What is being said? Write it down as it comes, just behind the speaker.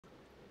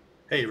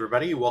Hey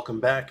everybody, welcome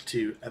back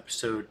to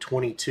episode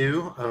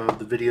 22 of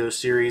the video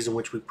series in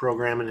which we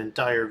program an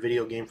entire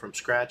video game from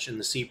scratch in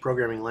the C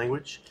programming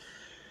language.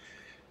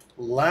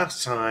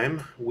 Last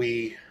time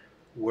we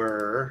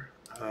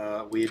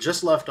had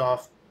just left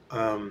off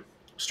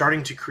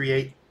starting to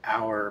create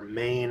our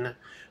main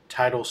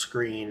title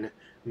screen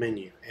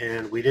menu,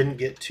 and we didn't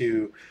get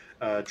to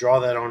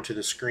draw that onto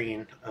the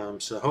screen,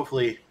 so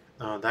hopefully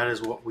that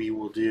is what we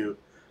will do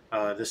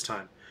this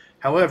time.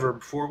 However,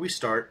 before we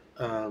start,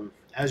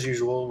 as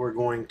usual, we're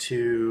going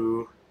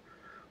to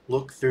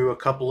look through a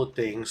couple of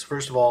things.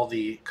 First of all,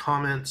 the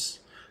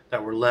comments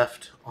that were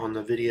left on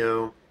the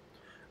video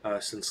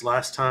since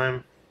last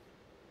time.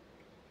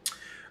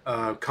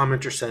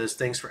 Commenter says,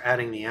 thanks for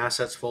adding the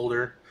assets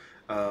folder.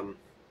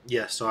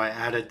 Yes, so I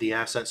added the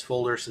assets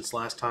folder since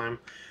last time.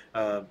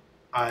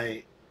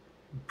 I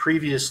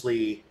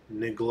previously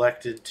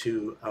neglected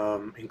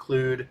to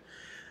include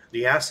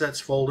the assets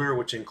folder,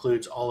 which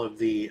includes all of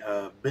the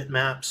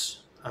bitmaps,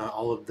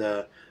 all of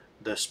the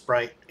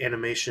sprite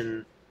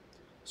animation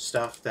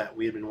stuff that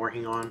we had been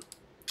working on.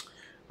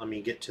 Let me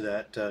get to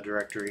that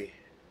directory.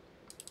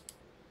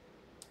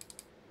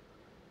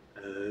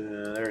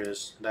 There it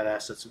is.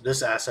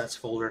 This assets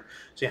folder.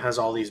 So it has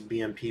all these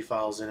BMP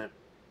files in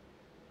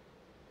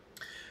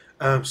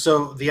it.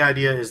 So the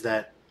idea is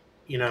that,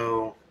 you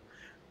know,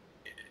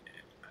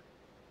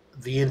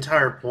 the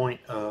entire point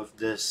of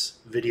this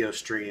video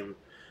stream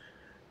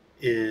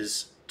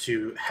is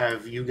to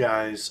have you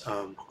guys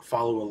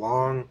follow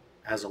along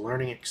as a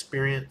learning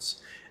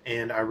experience,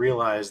 and I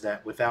realize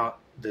that without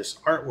this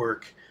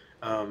artwork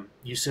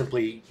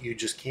you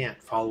just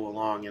can't follow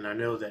along, and I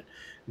know that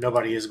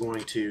nobody is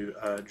going to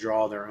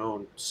draw their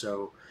own,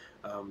 so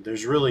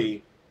it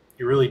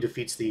really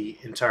defeats the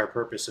entire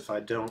purpose if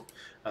I don't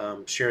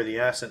share the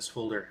assets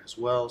folder as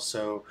well.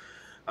 So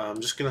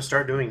I'm just gonna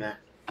start doing that.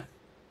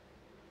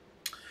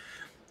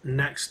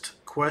 Next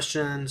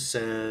question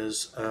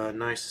says,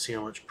 nice to see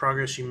how much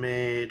progress you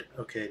made.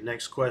 Okay,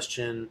 next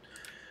question.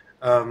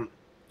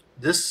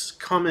 This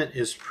comment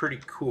is pretty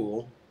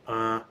cool.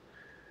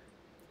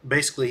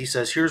 Basically, he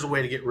says, here's a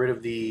way to get rid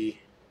of the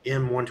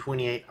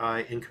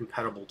M128i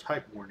incompatible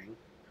type warning,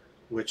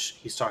 which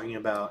he's talking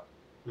about.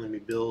 Let me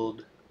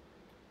build.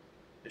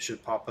 It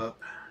should pop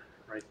up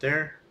right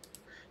there.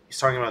 He's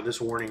talking about this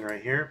warning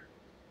right here.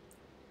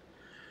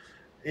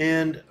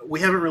 And we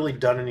haven't really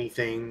done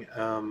anything.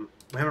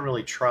 We haven't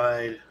really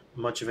tried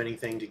much of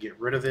anything to get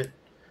rid of it,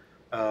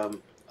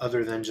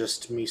 other than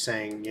just me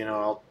saying, you know,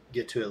 I'll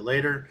get to it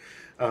later.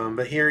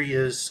 But here he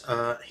is.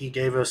 He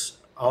gave us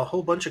a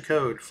whole bunch of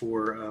code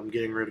for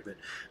getting rid of it.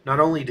 Not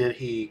only did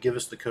he give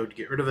us the code to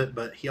get rid of it,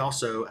 but he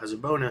also, as a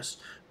bonus,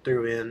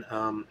 threw in,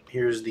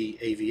 here's the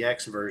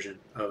AVX version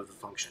of the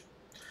function.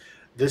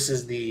 This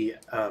is the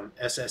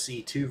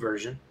SSE2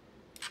 version.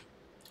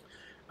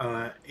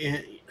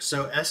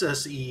 So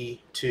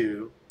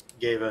SSE2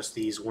 gave us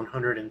these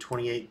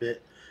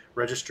 128-bit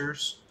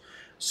registers.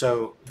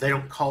 So they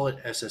don't call it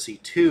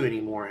SSE2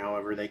 anymore,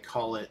 however, they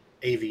call it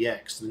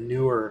AVX, the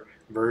newer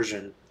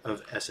version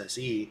of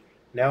SSE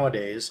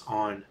nowadays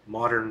on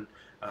modern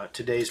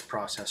today's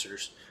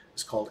processors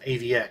is called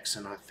AVX,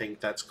 and I think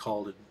that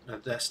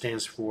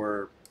stands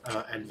for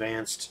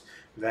Advanced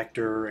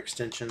Vector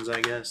Extensions,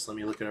 I guess. Let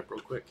me look it up real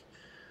quick.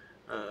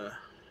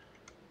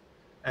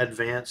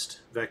 Advanced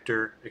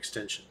Vector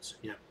Extensions,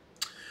 yeah.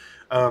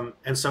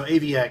 And so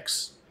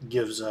AVX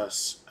gives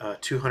us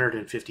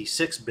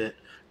 256-bit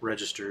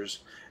registers,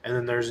 and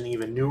then there's an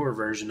even newer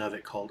version of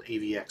it called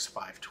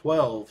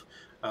AVX512,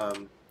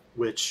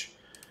 which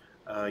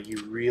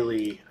you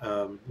really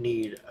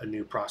need a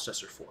new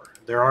processor for.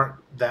 There aren't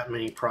that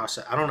many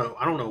I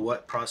don't know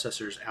what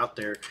processors out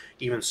there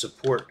even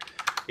support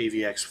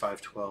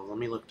AVX512. Let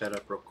me look that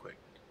up real quick.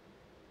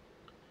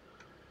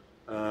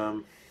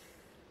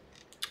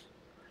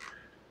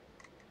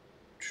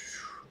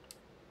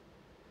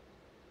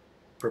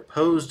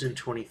 Proposed in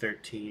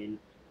 2013,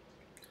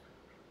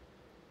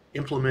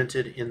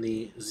 implemented in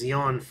the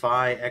Xeon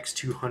Phi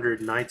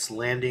X200 Knights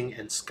Landing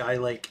and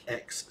Skylake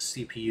X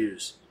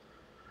CPUs.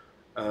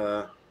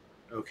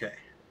 Okay.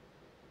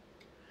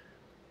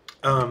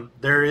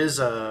 There is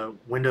a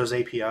Windows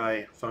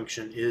API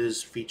function,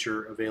 is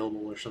feature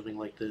available or something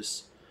like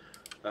this.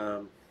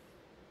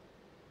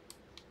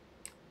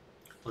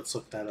 Let's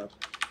look that up.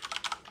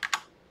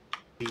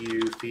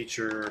 CPU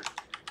feature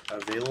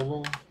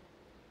available.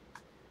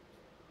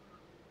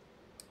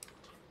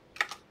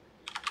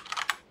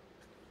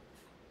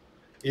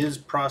 Is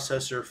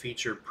processor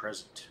feature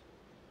present?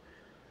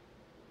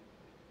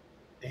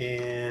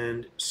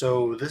 And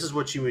so this is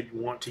what you would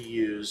want to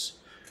use.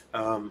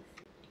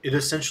 It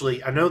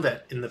essentially, I know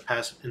that in the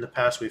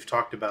past we've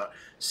talked about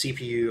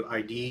CPU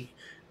ID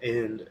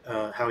and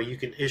how you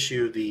can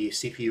issue the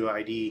CPU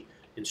ID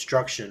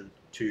instruction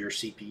to your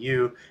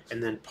CPU,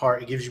 and then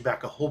it gives you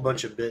back a whole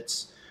bunch of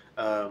bits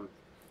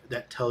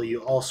that tell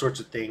you all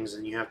sorts of things,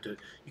 and you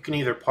can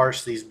either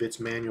parse these bits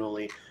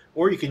manually,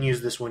 or you can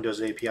use this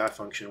Windows API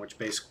function, which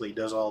basically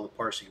does all the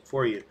parsing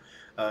for you.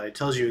 It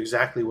tells you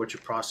exactly what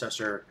your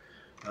processor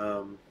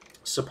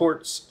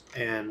supports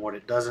and what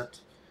it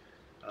doesn't.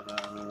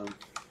 Um,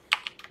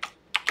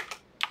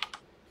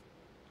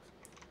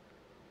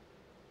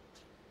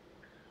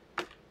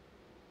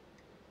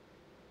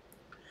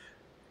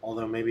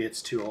 although maybe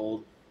it's too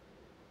old.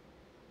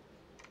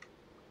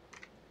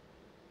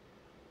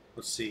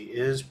 Let's see,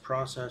 is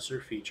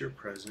processor feature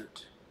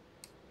present?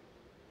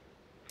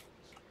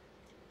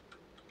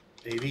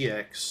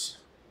 AVX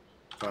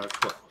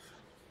 512.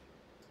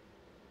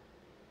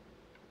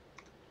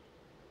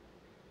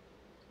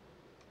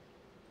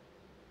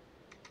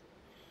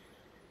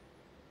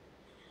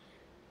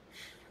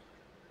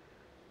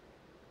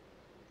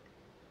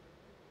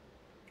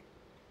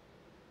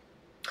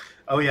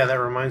 Oh yeah, that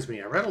reminds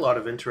me. I read a lot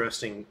of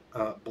interesting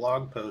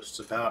blog posts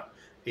about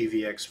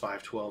AVX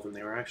 512, and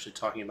they were actually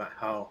talking about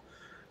how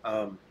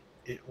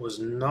it was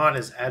not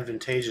as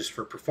advantageous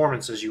for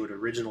performance as you would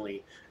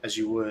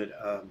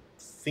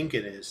think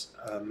it is,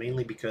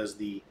 mainly because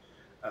the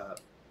uh,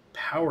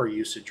 power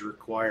usage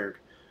required,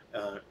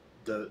 uh,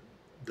 the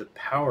the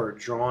power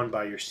drawn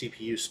by your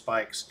CPU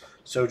spikes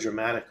so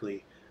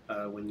dramatically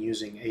when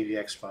using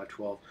AVX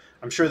 512.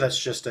 I'm sure that's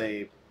just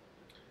a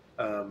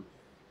um,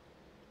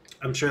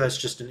 I'm sure that's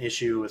just an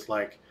issue with,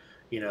 like,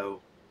 you know,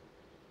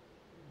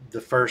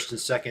 the first and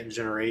second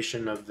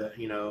generation of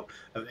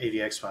of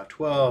AVX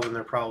 512, and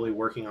they're probably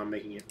working on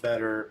making it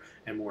better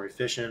and more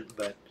efficient.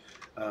 But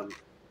um,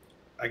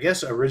 I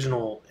guess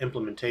original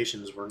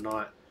implementations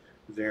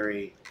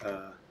very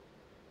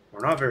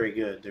were not very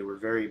good. They were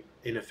very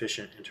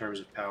inefficient in terms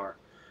of power.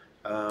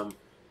 Um,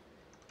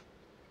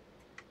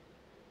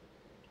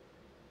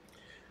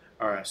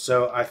 all right,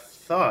 so I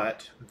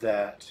thought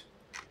that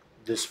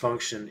this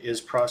function is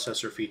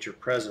processor feature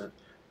present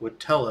would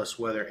tell us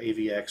whether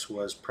AVX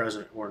was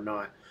present or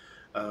not.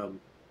 Um,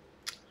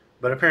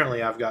 but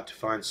apparently I've got to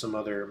find some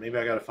other, maybe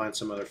I got to find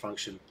some other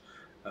function,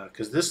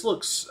 because this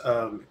looks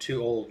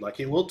too old.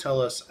 Like, it'll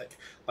tell us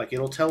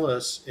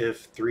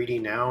if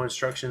 3D Now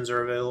instructions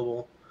are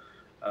available.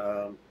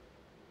 Um,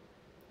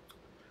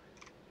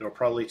 it'll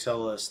probably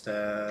tell us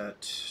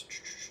that,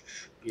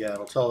 yeah,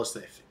 it'll tell us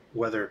that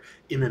whether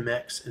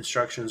MMX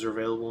instructions are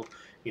available.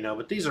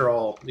 But these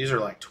are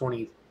like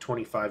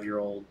 25 year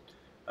old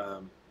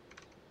um,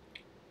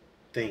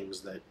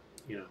 things that,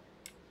 you know,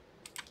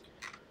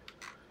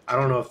 I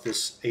don't know if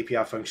this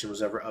API function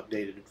was ever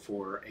updated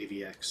for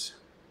AVX,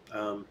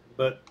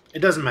 but it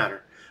doesn't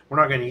matter. We're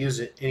not going to use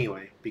it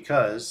anyway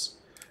because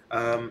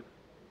um,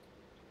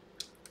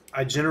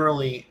 I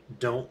generally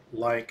don't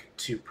like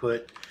to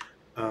put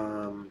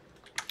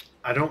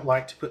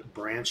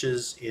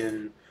branches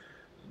in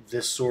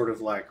this sort of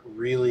like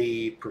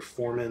really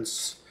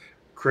performance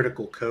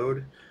critical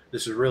code.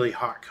 This is really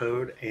hot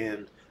code,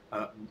 and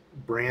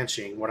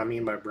branching, what I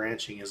mean by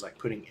branching is like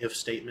putting if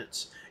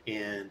statements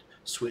and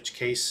switch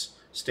case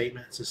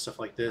statements and stuff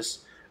like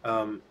this.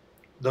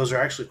 Those are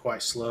actually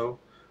quite slow.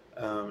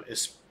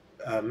 It's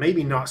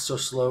maybe not so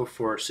slow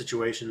for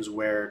situations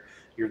where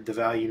the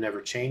value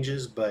never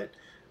changes, but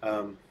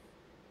um,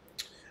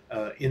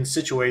 in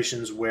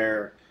situations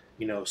where,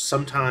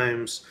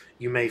 sometimes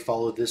you may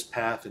follow this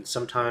path and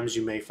sometimes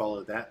you may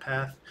follow that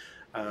path.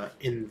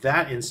 In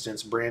that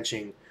instance,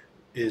 branching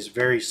is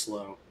very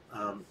slow,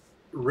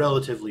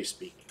 relatively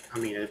speaking. I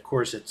mean, of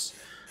course, it's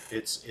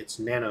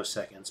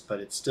nanoseconds, but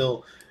it's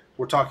still,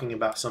 we're talking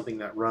about something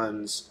that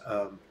runs.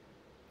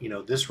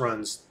 This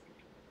runs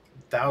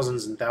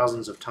thousands and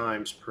thousands of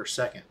times per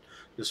second.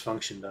 This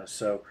function does,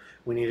 so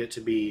we need it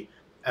to be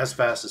as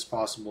fast as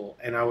possible.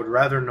 And I would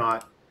rather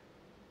not.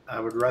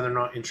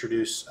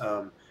 Introduce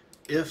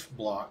if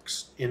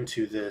blocks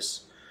into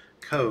this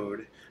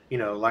code.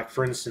 Like,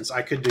 for instance,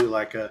 I could do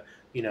like a,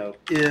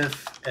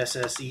 if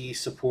SSE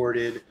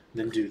supported,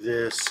 then do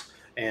this,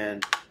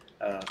 and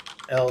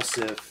else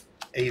if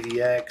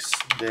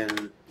AVX,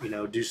 then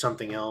do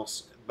something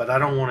else. But I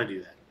don't want to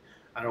do that.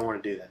 I don't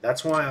want to do that.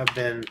 That's why I've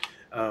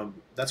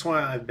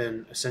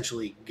been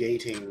essentially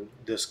gating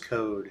this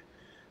code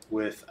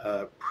with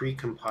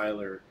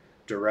pre-compiler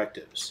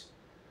directives.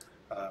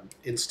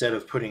 Instead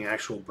of putting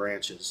actual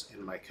branches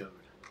in my code.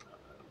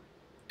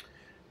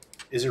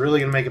 Is it really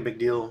going to make a big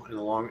deal in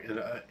the long?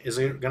 Is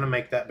it going to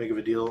make that big of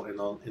a deal in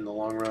the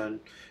long run?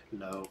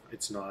 No,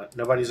 it's not.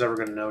 Nobody's ever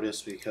going to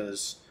notice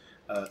because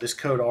this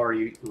code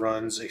already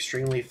runs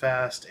extremely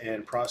fast,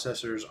 and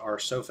processors are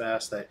so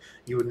fast that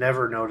you would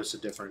never notice a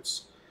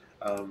difference.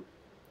 But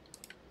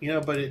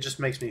it just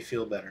makes me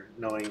feel better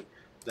knowing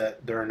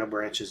that there are no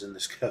branches in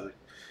this code,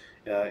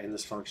 in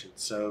this function.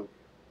 So.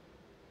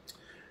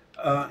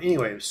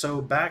 Anyway,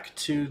 so back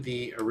to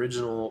the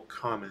original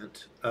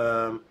comment,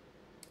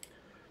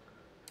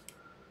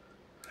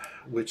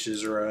 which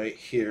is right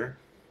here.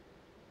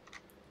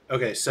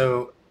 Okay,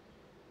 so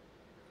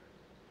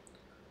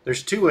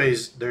there's two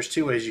ways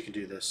you can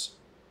do this.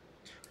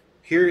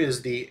 Here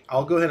is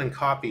I'll go ahead and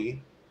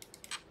copy.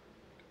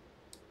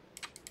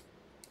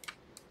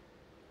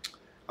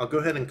 I'll go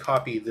ahead and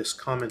copy this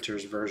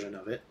commenter's version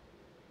of it,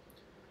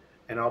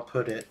 and I'll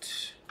put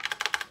it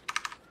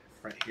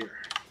right here.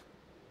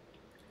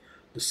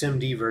 The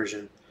SIMD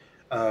version.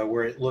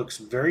 where it looks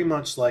very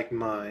much like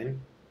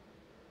mine,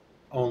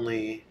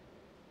 only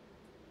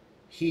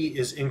he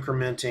is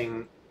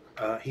incrementing,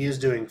 he is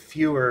doing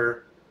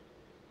fewer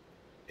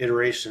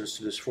iterations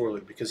to this for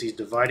loop because he's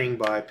dividing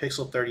by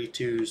pixel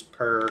 32s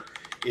per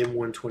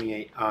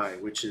M128i,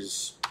 which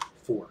is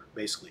 4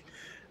 basically,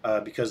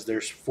 because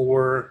there's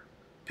 4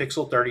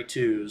 pixel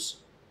 32s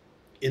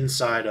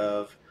inside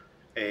of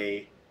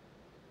a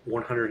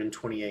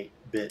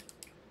 128-bit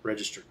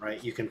register,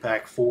 right? You can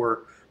pack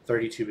 4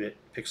 32-bit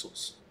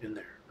pixels in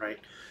there, right?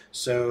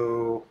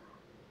 So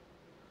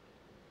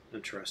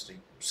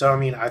interesting. So I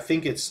mean, I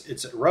think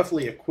it's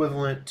roughly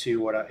equivalent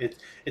to what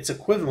it's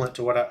equivalent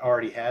to what I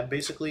already had.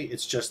 Basically,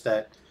 it's just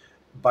that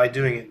by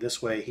doing it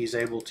this way, he's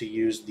able to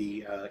use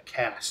the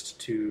cast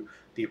to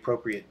the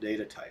appropriate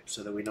data type,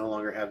 so that we no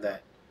longer have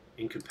that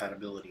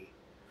incompatibility.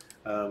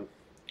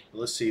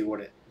 Let's see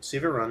see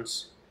if it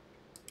runs.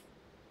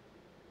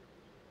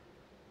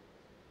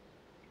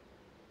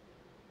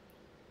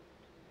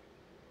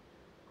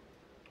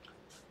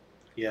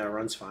 Yeah, it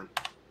runs fine.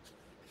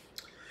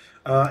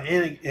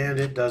 And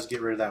it does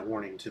get rid of that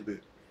warning to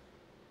boot.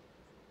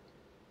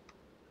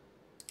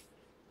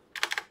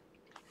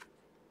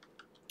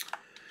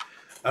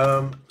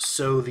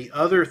 So the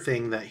other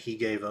thing that he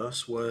gave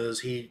us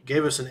was he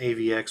gave us an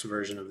AVX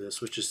version of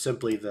this, which is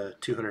simply the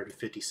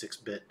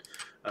 256-bit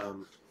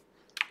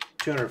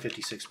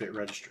 256-bit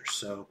register.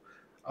 So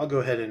I'll go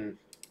ahead and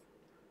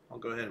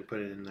put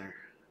it in there.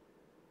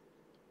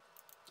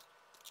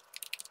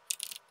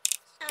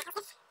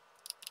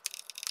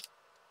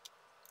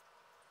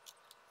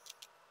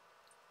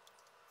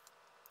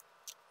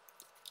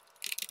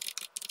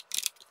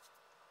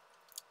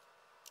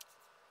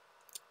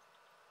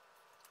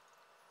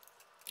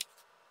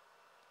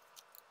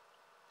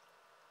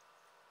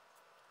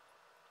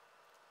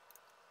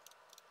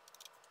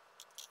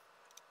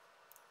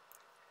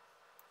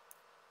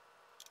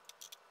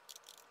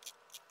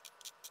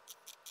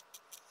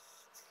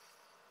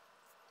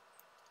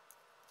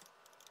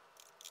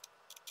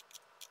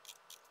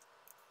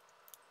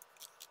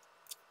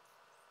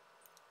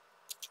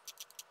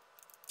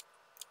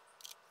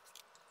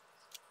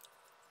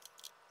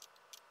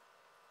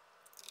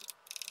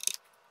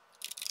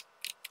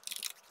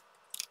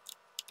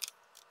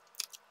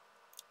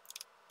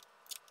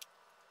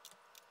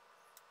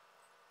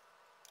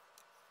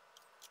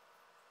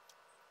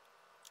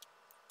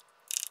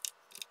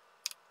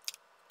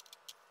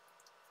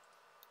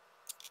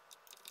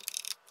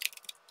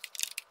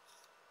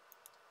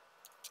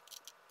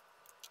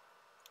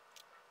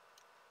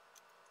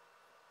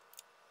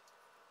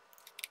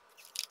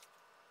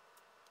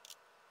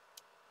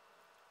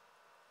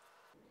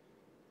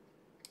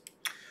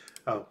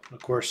 Oh,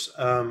 of course,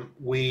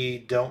 we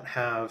don't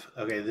have,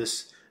 okay,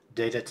 this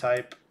data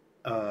type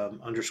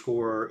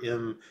underscore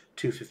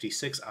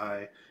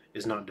M256i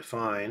is not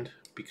defined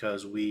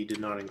because we did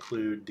not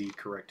include the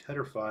correct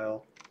header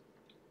file.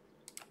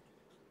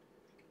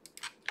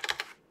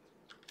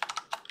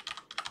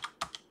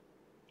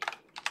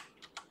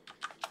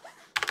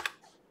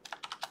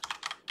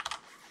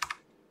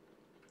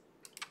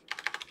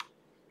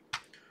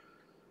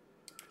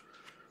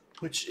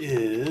 Which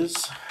is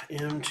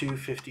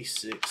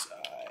M256i.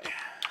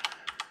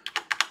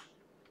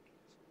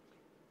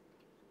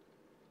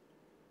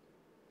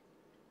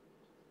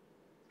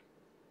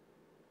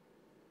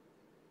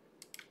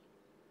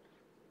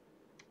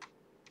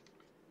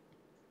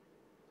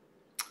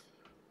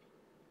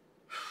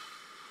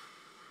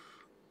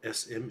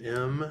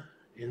 SMM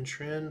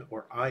intrin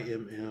or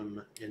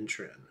IMM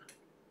intrin?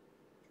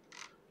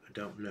 I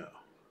don't know.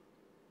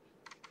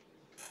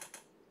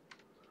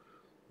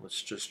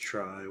 Let's just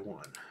try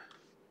one.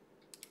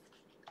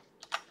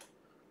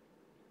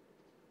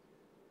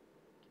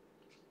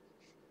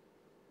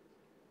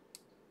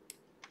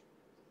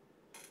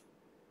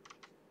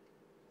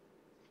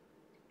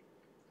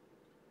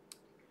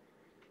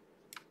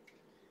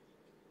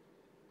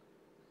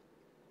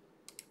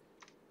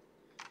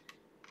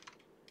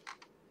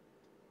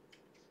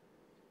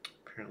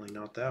 Apparently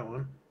not that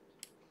one.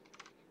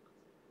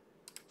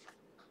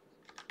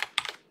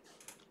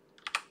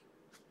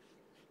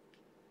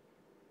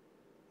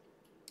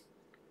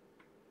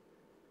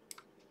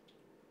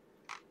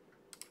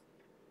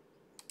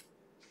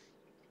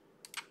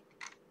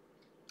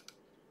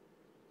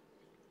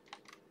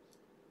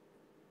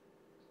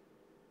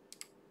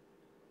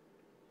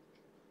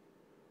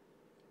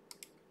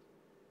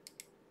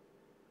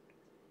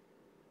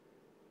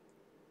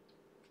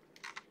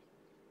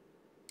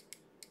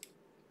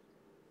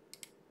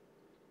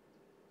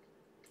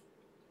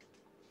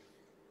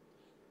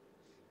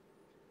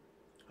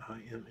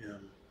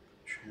 IMM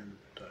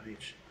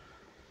trim.h.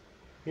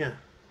 Yeah,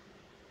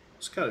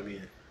 it's got to be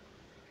it.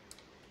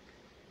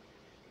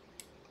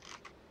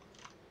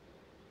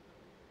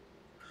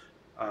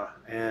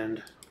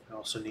 And I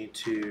also need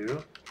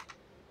to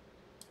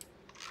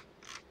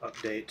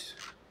update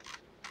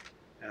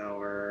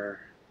our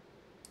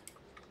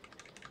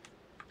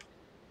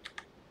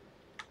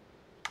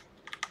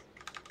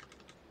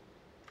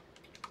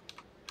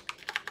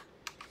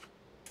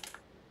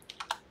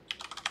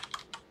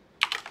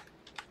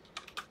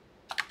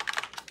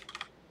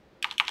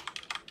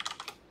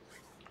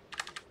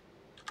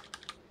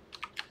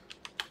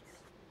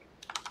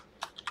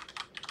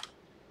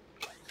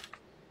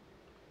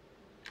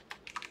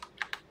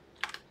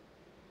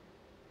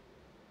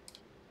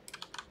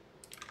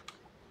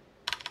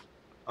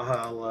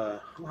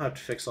I'll have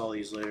to fix all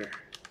these later.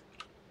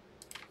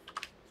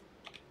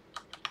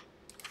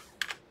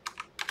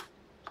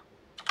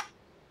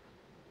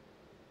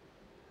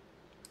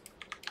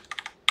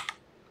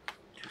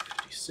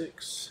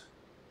 $256.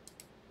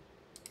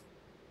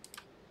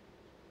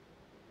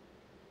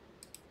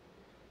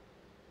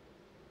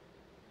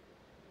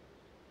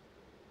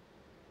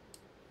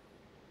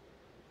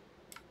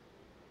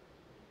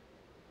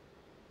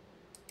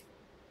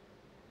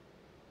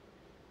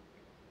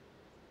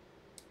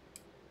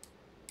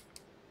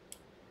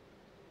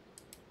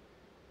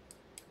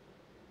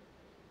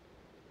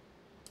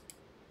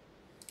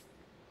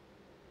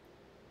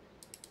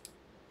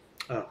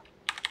 Oh,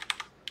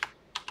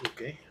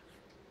 okay.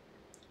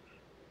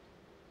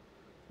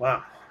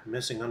 Wow,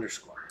 missing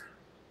underscore.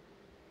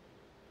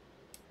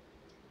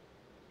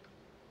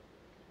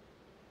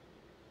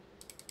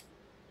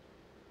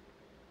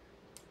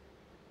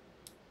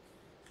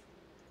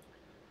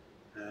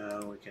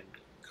 We can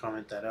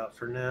comment that out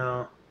for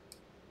now.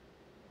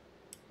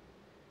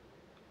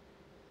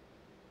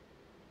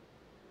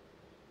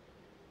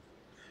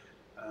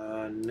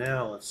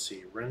 Now let's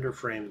see, render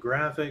frame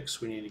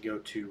graphics. We need to go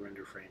to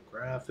render frame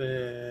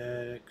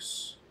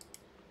graphics.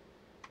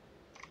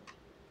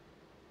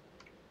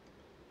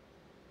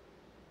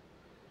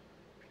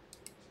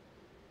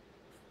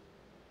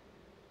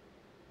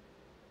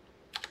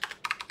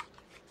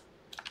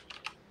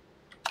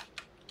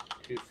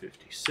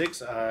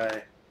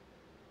 $256i.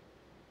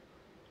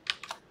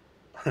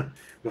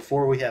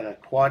 Before we had a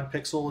quad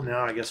pixel,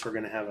 now I guess we're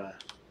going to have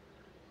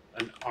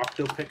an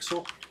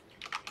octopixel.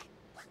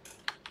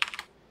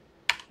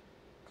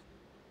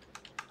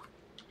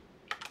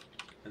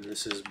 And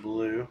this is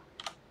blue,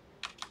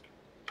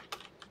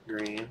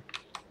 green,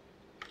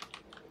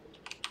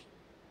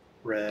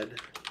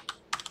 red,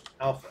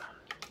 alpha.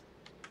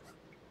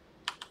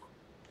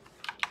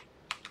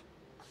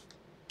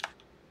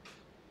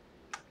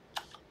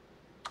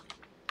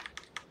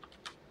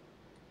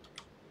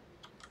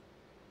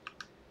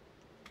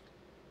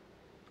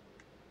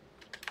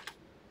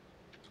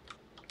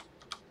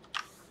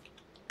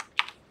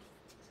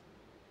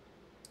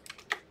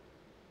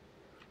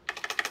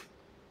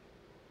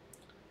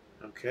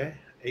 Okay,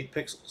 8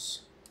 pixels.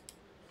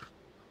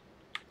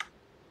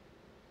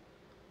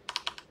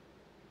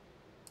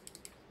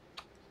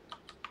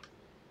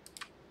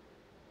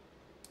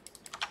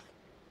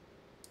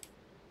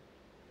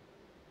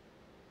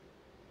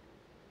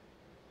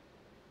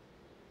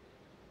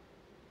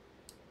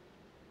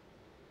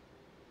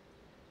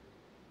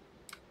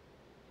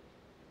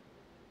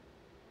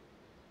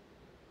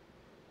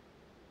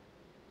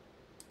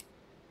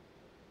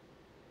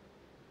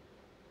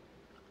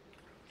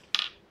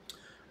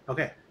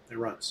 Okay, it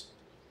runs.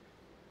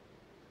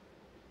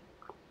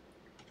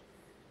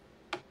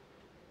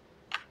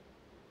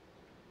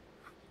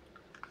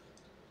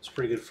 It's a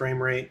pretty good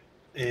frame rate,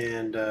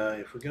 and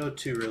if we go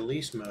to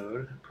release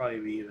mode, it'd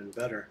probably be even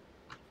better.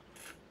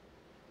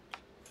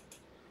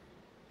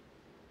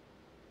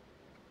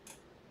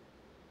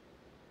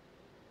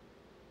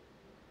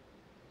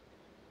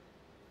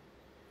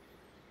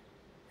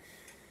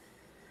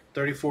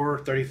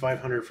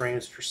 $3,500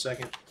 frames per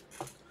second.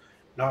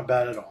 Not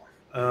bad at all.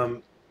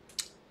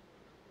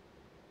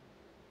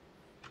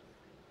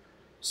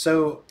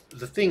 So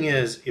the thing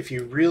is, if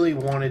you really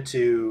wanted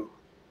to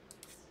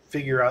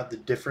figure out the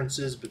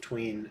differences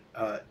between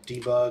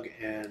debug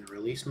and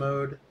release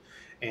mode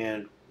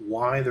and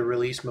why the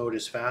release mode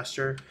is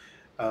faster,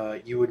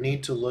 you would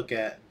need to look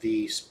at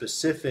the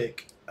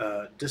specific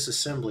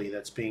disassembly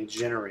that's being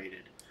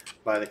generated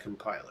by the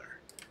compiler.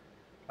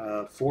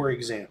 For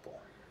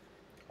example,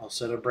 I'll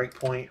set a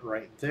breakpoint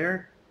right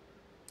there.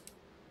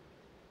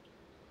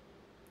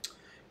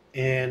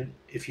 And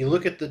if you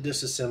look at the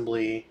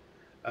disassembly,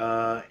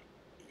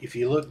 if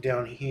you look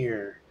down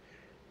here,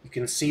 you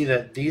can see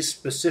that these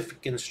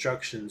specific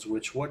instructions,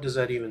 which, what does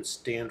that even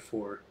stand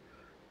for?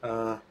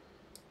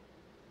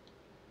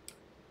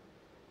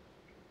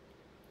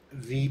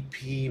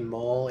 VP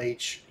mul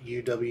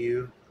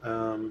HUW.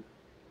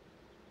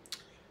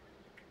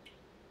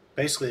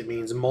 Basically, it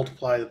means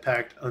multiply the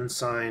packed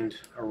unsigned,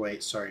 or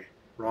wait, sorry,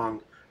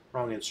 wrong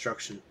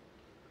instruction.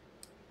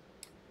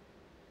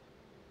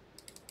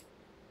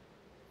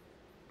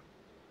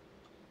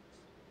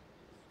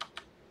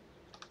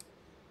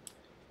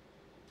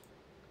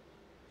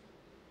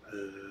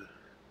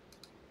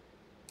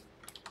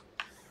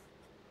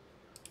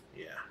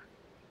 Yeah.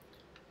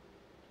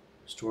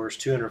 Stores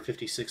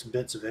 256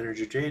 bits of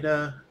integer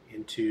data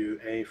into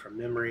A from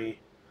memory.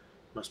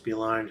 Must be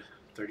aligned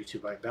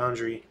 32-byte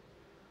boundary,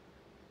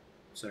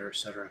 etc.,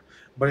 etc.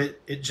 But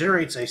it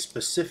generates a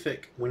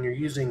specific, when you're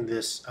using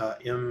this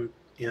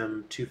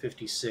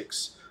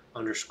M256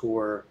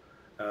 underscore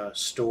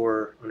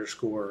store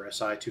underscore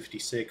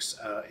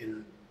SI256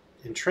 in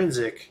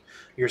intrinsic,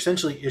 you're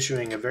essentially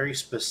issuing a very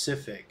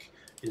specific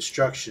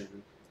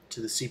instruction to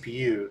the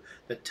CPU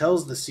that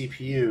tells the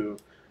CPU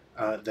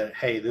that,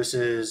 hey, this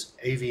is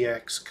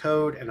AVX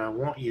code, and I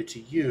want you to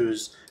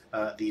use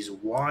these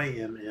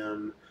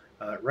YMM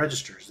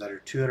registers that are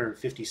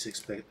 256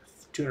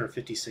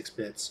 256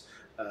 bits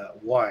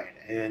wide,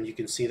 and you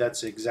can see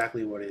that's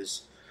exactly what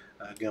is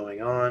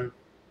going on.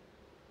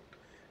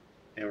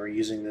 And we're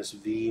using this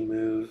V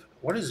move.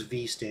 What does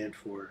V stand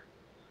for?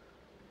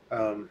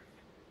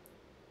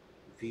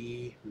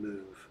 V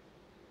move.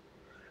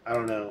 I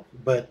don't know,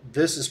 but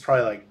this is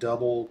probably like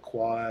double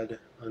quad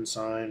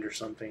unsigned or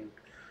something,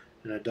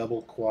 and a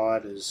double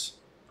quad is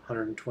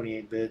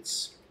 128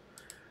 bits.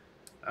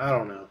 I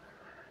don't know.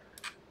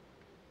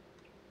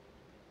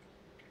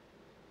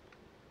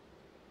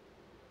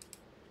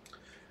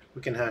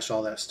 We can hash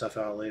all that stuff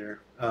out later.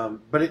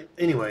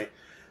 Anyway,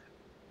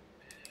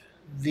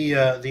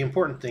 the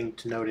important thing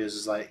to note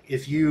is like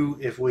if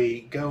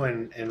we go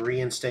and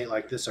reinstate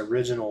like this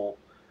original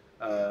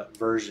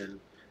version,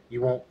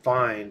 you won't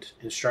find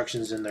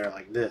instructions in there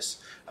like this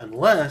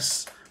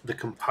unless the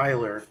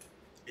compiler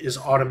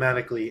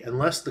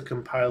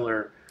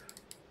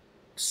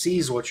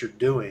sees what you're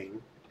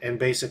doing and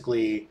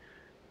basically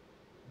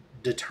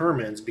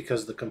determines,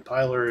 because the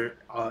compiler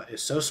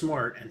is so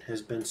smart and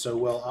has been so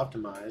well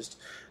optimized,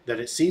 that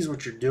it sees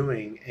what you're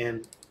doing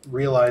and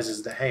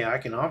realizes that, hey, I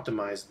can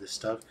optimize this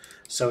stuff,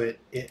 so it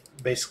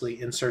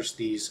basically inserts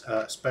these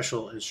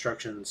special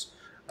instructions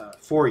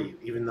for you,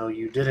 even though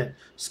you didn't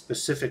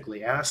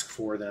specifically ask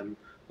for them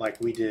like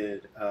we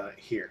did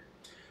here.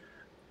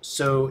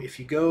 So if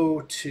you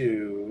go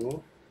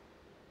to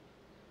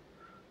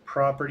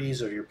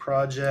properties of your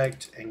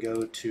project and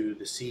go to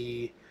the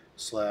C/C++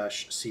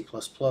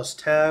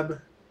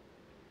 tab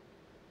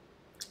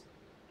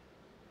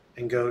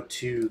and go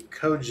to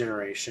code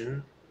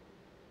generation,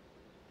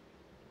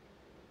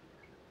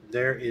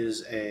 there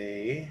is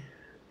a,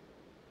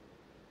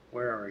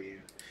 where are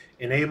you?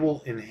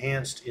 Enable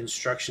enhanced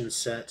instruction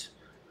set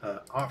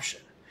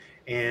option.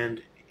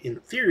 And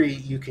in theory,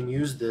 you can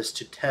use this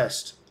to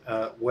test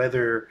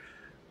whether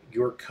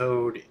your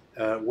code,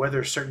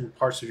 whether certain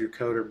parts of your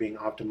code are being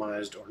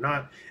optimized or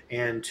not,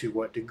 and to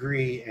what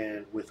degree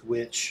and with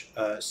which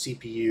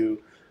CPU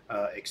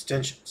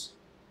extensions.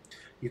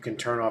 You can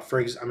turn off, for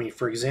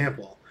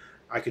example,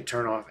 I could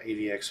turn off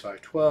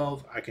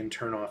AVX512, I can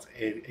turn off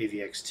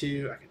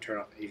AVX2, I can turn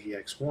off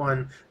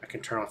AVX1, I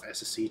can turn off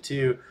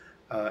SSE2,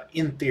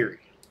 in theory.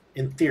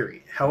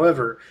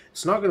 However,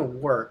 it's not going to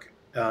work,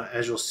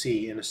 as you'll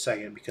see in a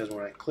second, because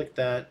when I click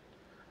that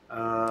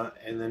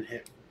and then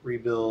hit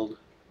rebuild,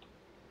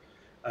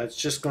 it's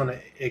just going to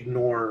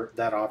ignore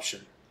that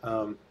option.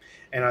 And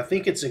I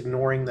think it's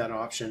ignoring that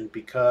option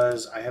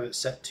because I have it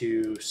set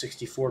to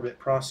 64-bit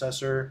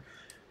processor,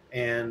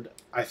 and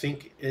I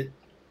think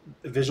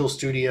Visual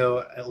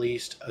Studio at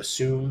least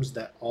assumes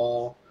that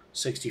all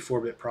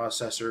 64-bit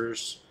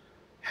processors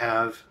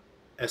have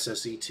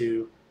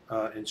SSE2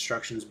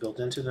 instructions built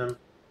into them.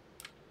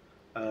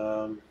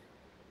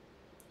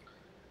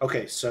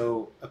 Okay,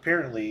 so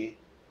apparently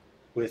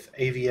with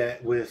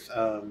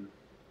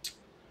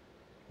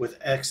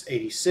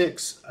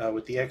x86,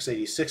 with the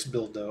x86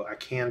 build though, I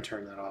can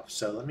turn that off.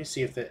 So let me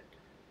see if it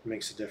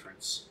makes a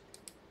difference,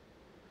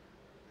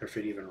 or if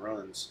it even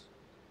runs.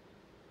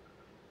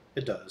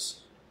 It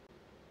does.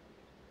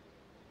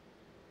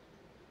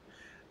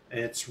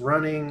 It's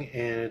running,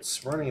 and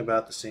it's running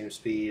about the same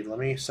speed. Let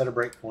me set a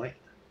breakpoint.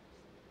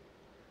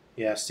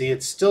 Yeah, see,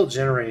 it's still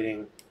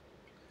generating.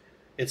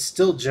 It's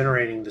still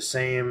generating the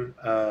same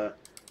AVX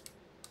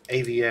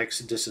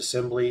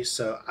disassembly.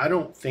 So I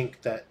don't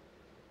think that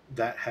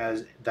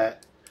has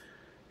that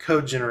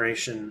code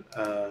generation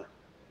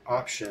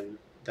option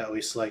that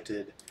we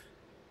selected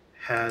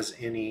has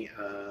any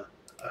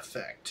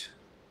effect.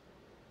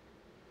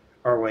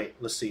 Or wait,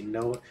 let's see.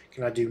 No,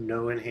 can I do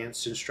no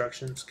enhanced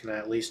instructions? Can I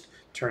at least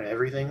turn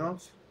everything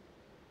off?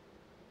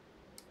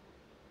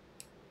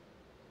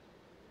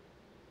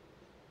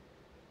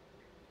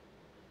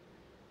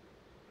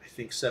 I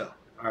think so.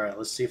 All right,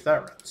 let's see if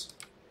that runs.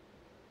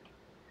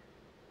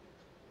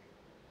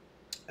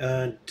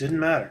 Didn't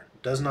matter.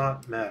 Does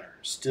not matter.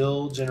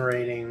 Still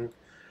generating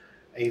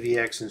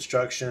AVX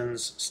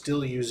instructions.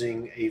 Still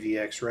using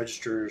AVX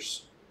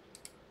registers.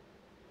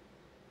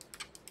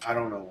 I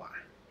don't know why.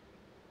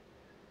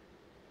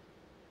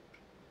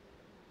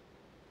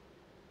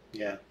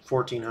 Yeah,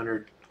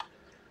 1400,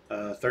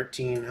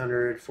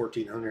 1300,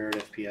 1400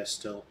 FPS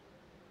still.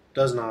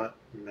 Does not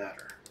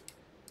matter.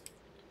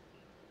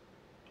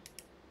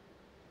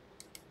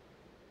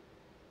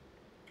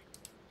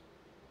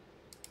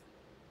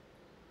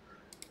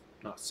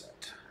 Not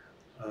set.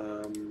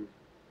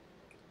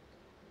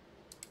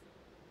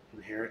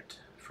 Inherit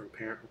from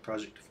parent and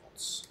project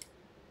defaults.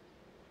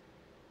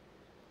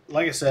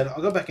 Like I said,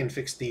 I'll go back and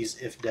fix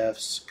these if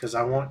defs because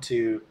I want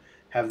to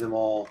have them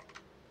all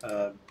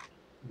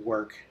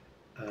work.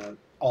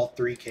 All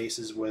three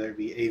cases, whether it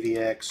be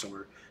AVX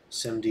or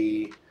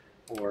SIMD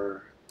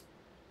or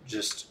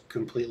just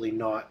completely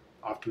not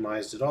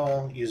optimized at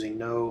all, using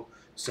no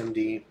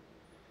SIMD.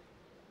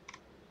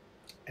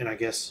 And I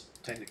guess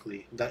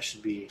technically that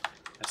should be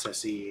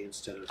SSE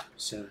instead of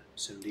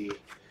SIMD,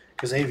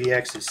 because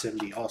AVX is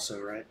SIMD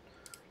also, right?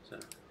 So I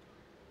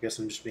guess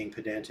I'm just being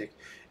pedantic.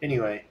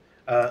 Anyway,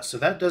 so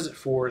that does it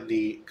for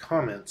the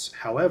comments.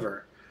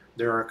 However,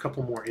 there are a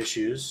couple more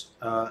issues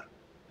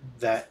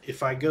that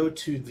if I go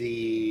to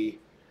the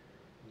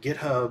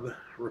GitHub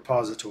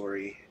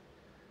repository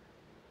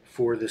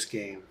for this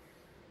game,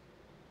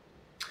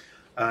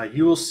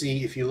 you will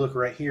see, if you look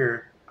right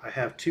here, I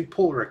have 2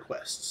 pull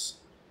requests.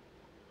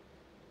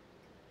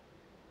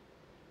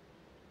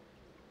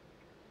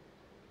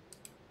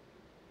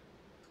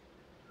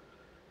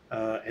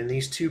 And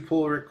these 2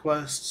 pull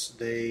requests,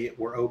 they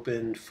were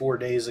opened 4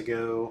 days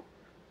ago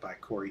by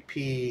Corey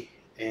P.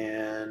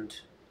 And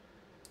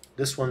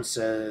this one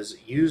says,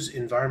 use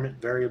environment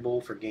variable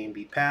for game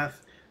B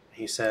path.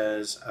 He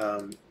says,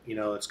 you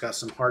know, it's got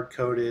some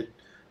hard-coded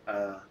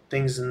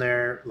things in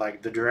there,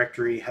 like the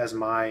directory has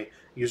my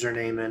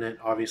username in it,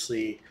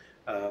 obviously,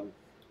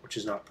 which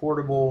is not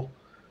portable.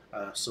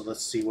 So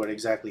let's see what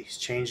exactly he's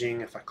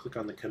changing. If I click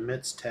on the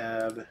commits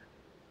tab,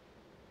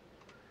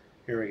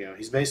 here we go.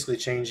 He's basically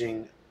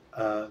changing,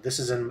 this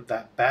is in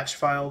that batch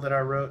file that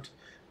I wrote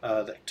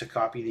to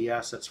copy the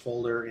assets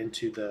folder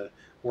into the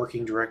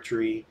working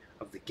directory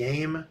of the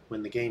game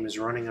when the game is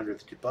running under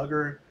the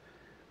debugger.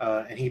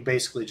 And he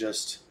basically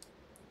just,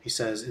 he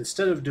says,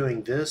 instead of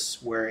doing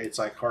this where it's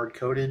like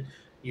hard-coded,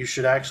 you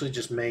should actually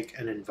just make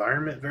an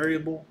environment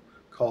variable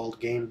called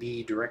game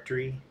B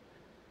directory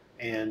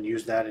and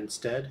use that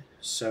instead.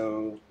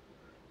 So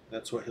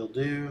that's what he'll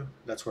do.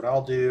 That's what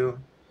I'll do.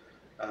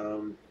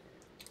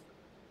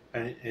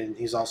 And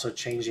he's also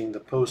changing the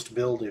post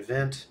build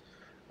event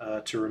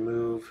to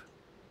remove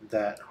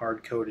that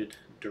hard-coded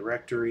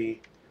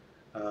directory.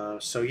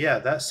 So yeah,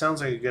 that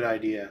sounds like a good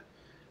idea.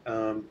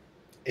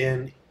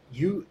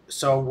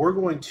 So we're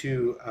going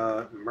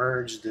to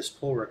merge this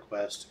pull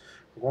request.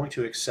 We're going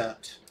to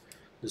accept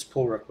this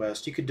pull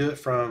request. You could do it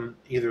from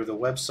either the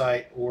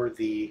website or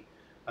the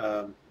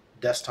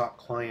desktop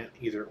client,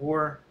 either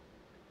or.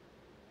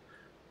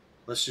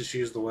 Let's just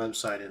use the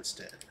website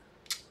instead.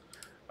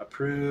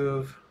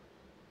 Approve,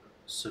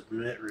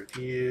 submit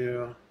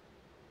review,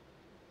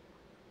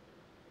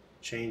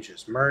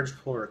 changes, merge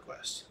pull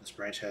request. This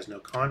branch has no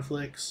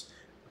conflicts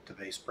with the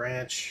base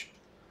branch.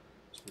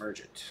 Let's merge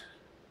it.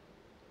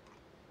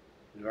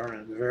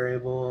 Environment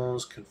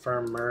variables,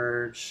 confirm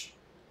merge.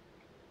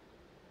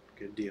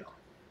 Good deal.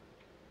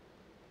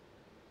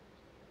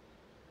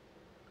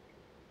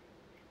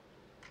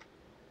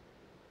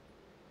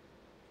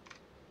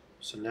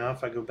 So now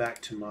if I go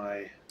back to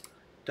my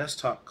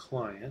desktop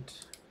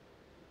client,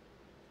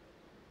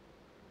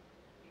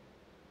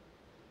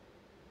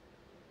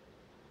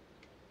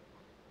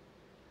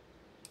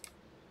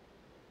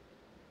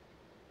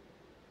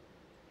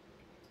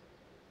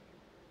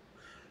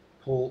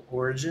 pull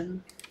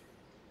origin,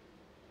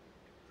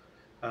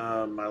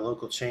 my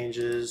local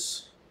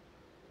changes,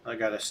 I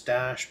got a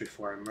stash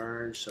before I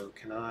merge, so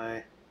can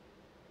I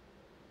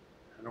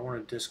don't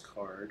want to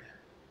discard,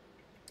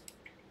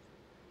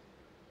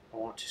 I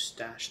want to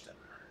stash them.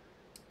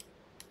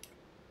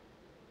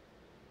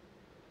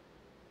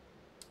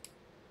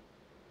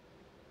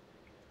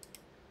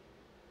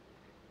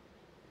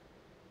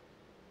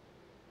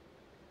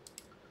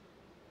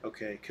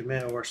 Okay,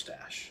 commit or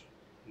stash.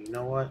 You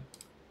know what?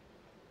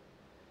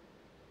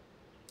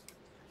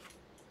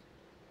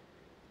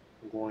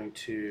 I'm going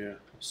to,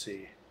 let's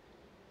see,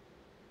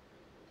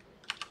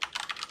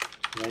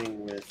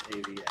 playing with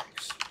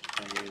AVX,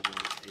 playing with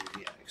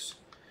AVX.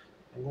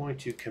 I'm going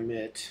to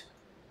commit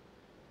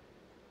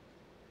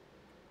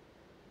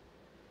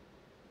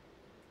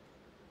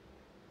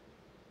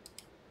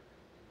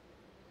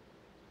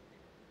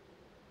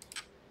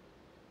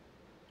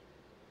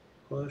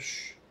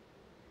push.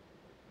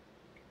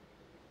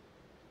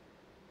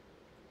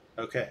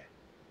 Okay.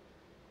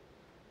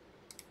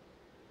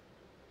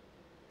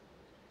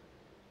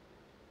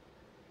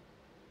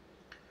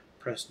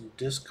 Press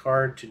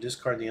discard to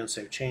discard the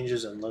unsaved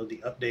changes and load the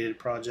updated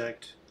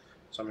project.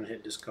 So I'm going to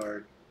hit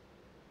discard.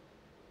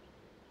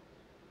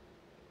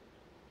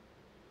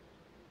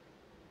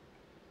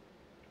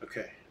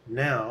 Okay,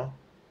 now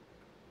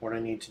what I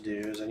need to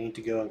do is I need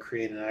to go and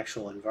create an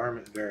actual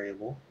environment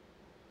variable.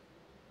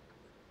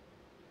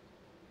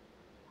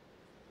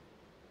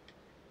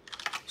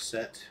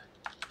 Set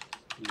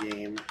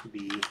game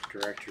B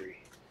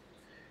directory,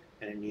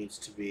 and it needs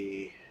to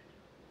be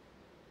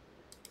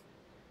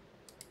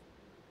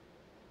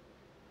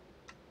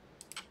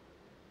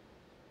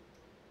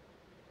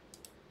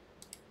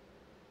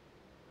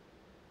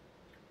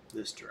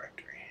this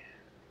directory,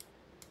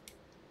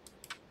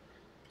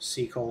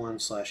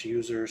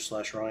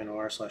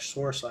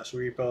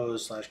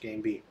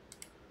 c:/user/rhinr/source/repos/game B.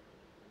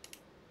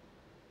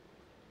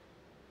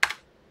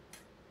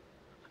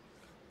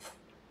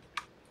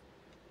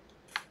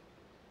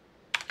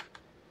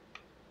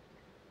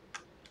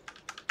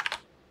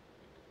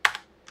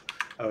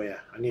 Oh yeah,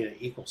 I need an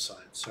equal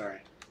sign,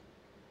 sorry.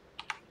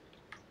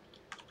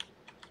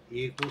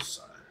 Equal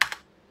sign.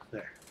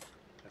 There.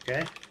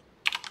 Okay?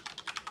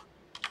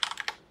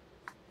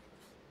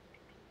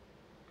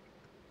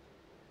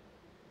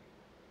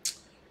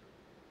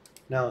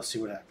 Now let's see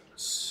what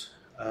happens.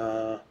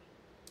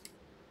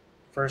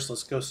 First,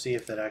 let's go see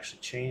if that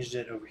actually changed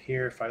it over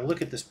here. If I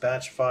look at this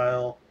batch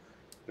file,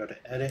 Go to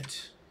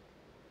edit.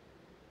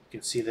 You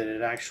can see that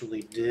it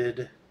actually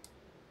did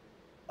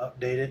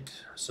update it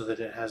so that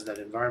it has that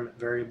environment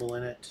variable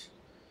in it.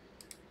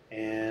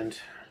 And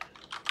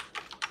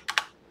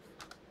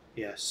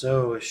yeah,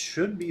 so it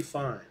should be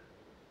fine.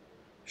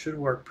 Should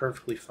work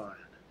perfectly fine.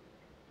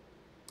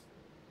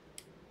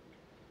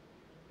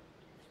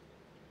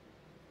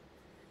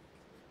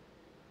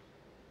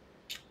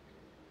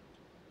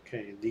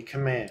 Okay, the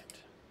command.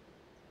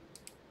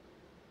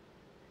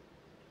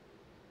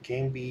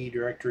 GameB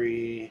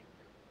directory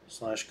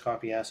 /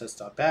 copy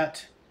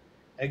assets.bat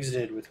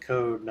exited with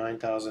code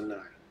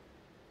 9009.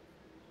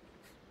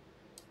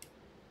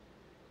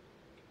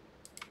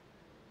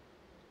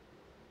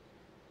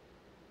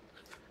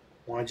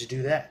 Why'd you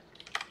do that?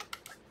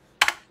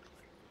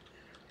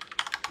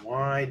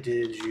 Why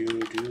did you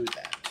do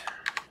that?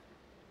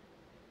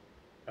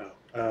 Oh,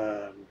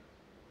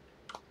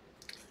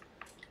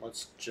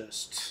 let's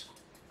just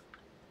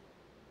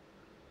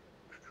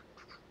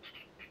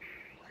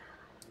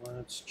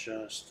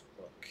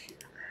look here.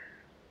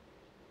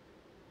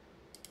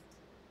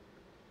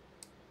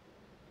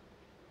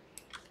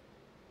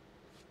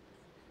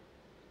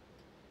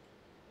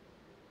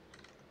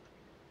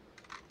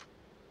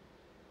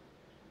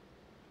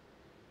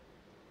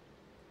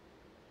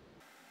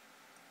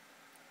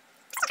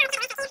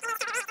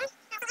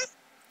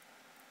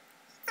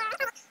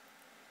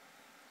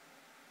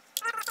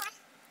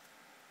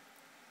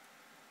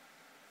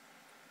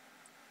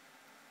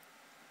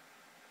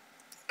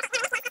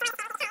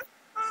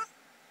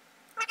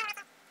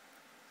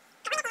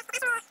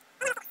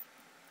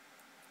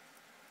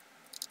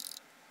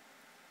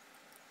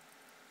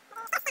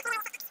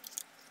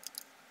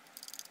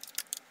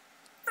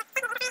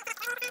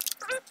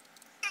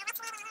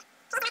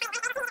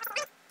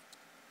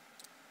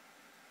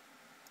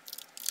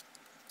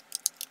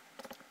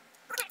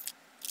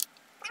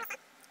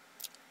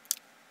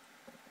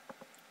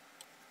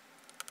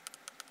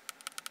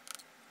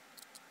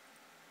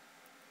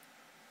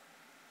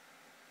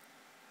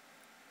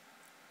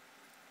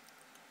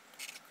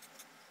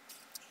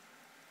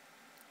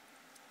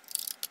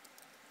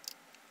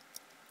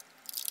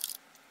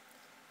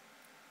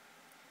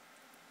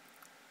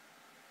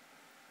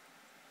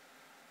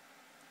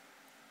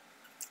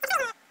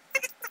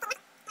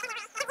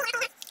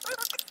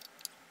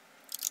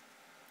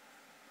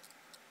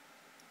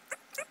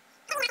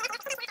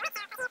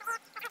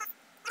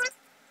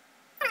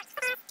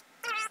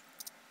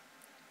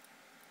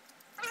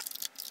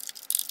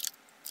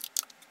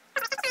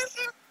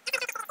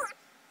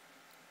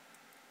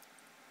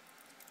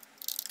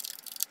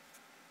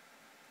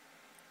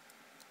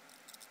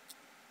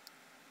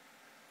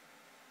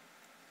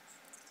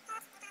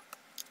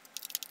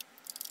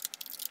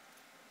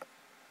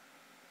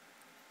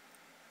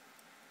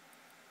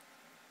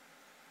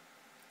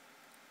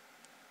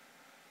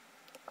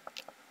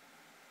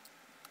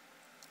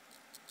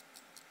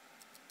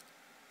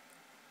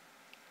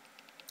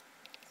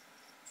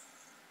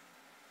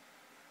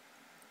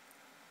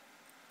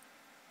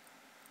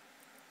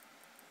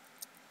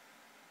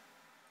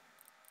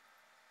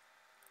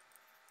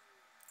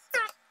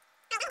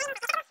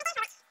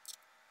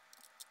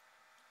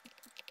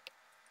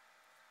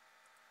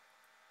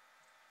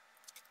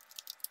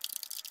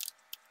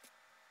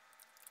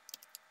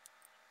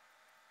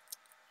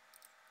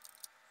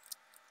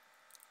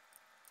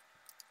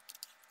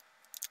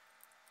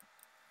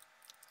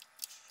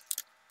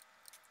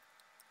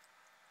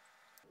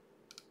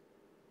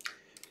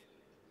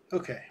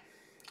 Okay,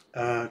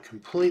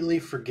 completely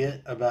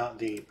forget about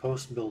the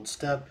post-build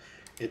step.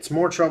 It's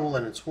more trouble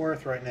than it's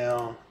worth right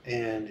now,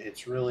 and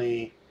it's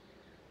really,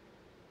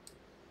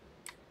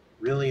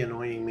 really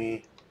annoying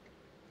me.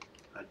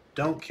 I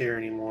don't care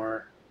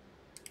anymore.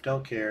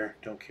 Don't care,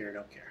 don't care,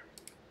 don't care.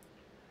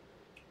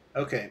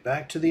 Okay,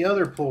 back to the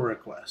other pull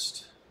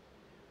request.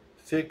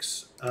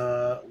 Fix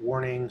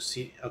warning,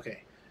 see,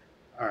 okay.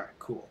 Alright,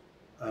 cool.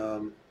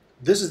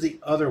 This is the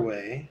other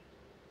way,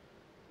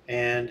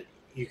 and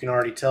you can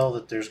already tell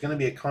that there's going to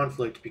be a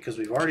conflict because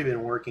we've already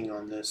been working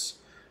on this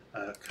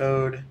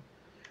code.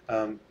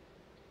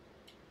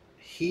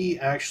 He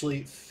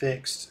actually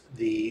fixed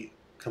the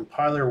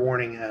compiler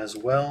warning as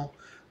well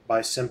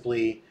by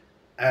simply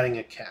adding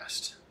a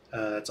cast.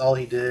 That's all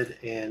he did,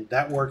 and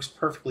that works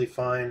perfectly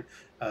fine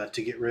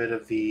to get rid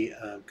of the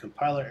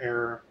compiler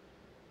error.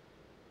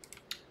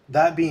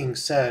 That being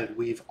said,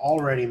 we've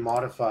already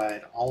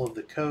modified all of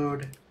the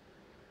code,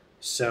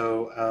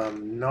 so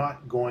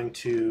not going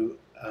to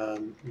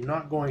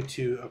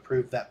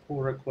approve that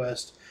pull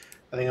request.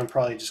 I think I'm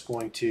probably just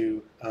going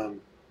to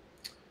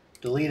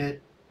delete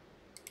it,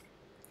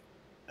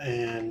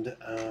 and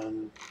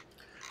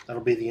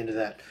that'll be the end of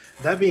that.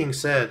 That being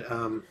said,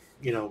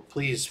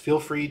 please feel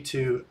free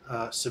to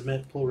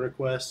submit pull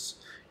requests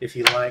if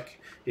you like.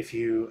 If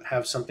you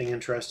have something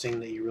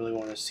interesting that you really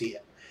want to see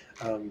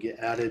get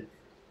added,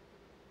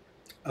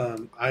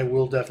 I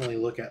will definitely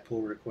look at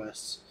pull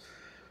requests.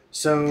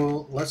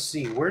 So let's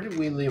see, where did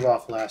we leave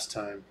off last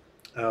time?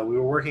 We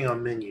were working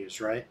on menus,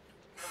 right?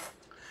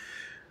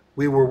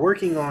 we were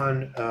working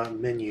on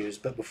menus,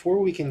 but before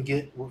we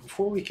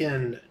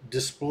can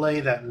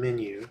display that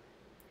menu,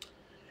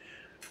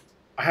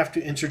 I have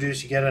to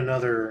introduce yet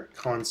another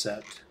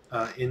concept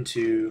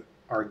into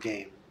our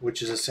game,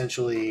 which is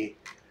essentially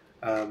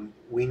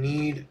we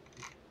need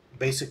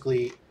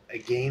basically a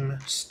game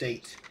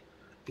state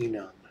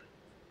enum.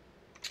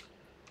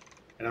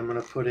 And I'm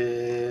going to put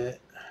it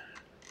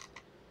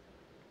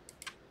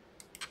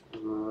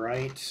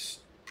right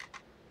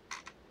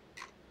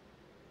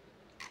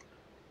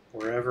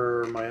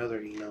wherever my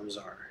other enums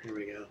are. Here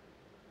we go.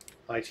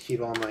 I like to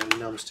keep all my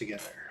enums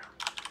together.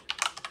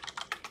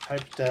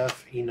 Type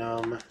def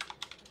enum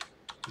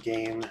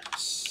game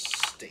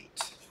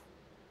state.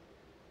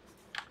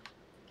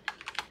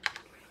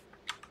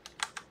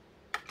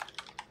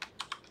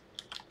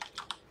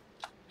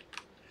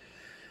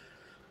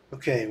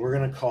 Okay, we're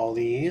going to call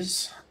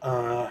these.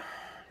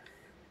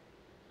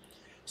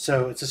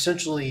 So it's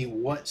essentially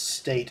what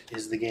state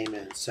is the game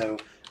in. So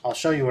I'll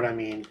show you what I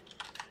mean.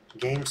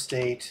 Game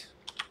state,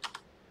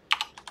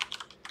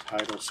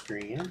 title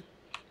screen,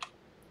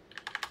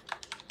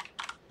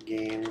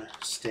 game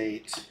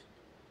state,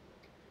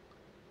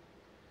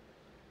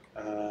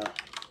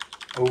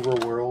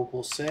 overworld,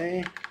 we'll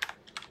say,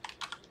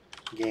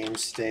 game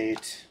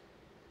state,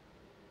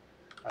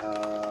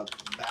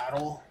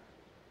 battle,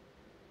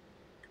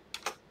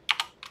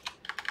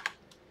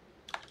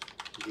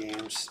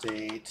 game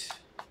state,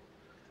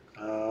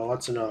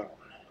 what's another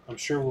one? I'm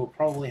sure we'll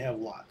probably have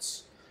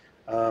lots.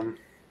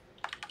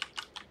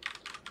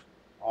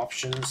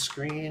 Options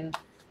screen,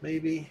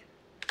 maybe.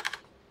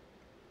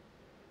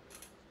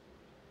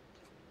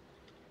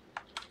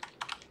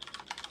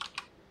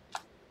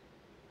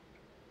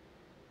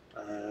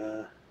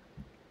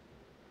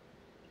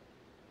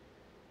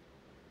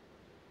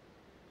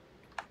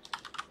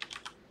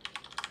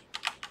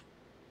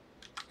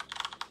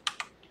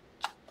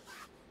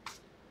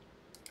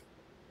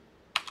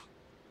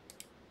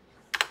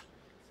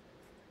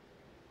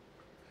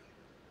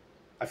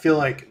 I feel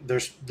like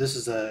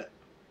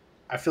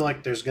I feel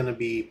like there's going to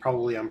be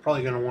I'm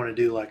probably going to want to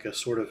do like a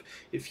sort of,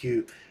 if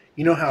you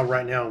know how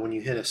right now when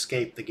you hit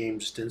escape the game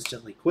just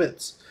instantly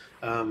quits.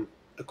 Of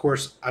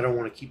course I don't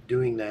want to keep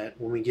doing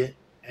that. When we get,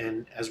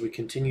 and as we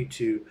continue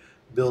to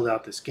build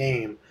out this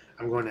game,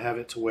 I'm going to have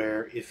it to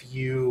where if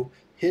you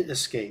hit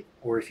escape,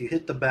 or if you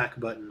hit the back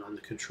button on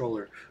the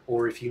controller,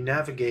 or if you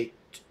navigate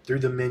through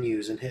the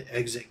menus and hit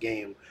exit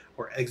game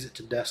or exit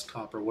to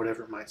desktop or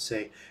whatever it might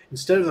say,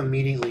 instead of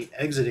immediately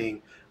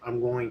exiting, I'm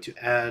going to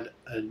add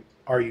an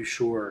 "Are you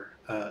sure?"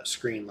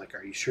 screen, like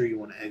 "Are you sure you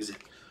want to exit?"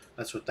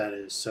 That's what that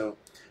is. So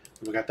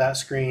we got that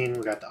screen,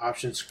 we got the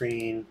option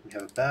screen, we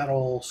have a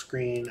battle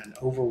screen, an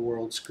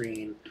overworld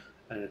screen,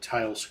 and a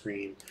title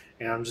screen.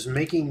 And I'm just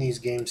making these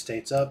game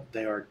states up.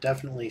 They are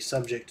definitely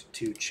subject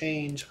to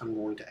change. I'm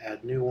going to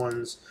add new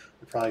ones.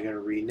 I'm probably going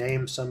to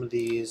rename some of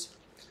these.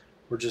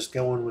 We're just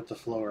going with the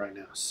flow right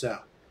now. So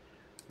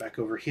back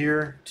over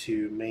here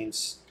to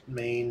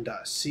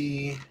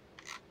main.c.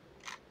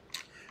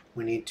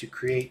 We need to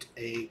create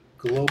a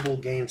global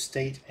game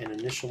state and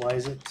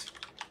initialize it.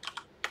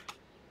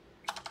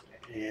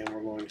 And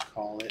we're going to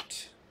call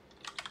it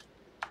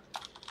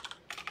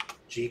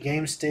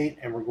GameState,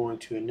 and we're going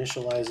to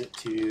initialize it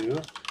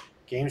to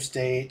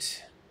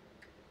GameState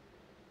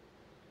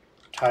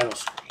title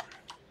screen.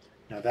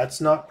 Now that's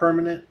not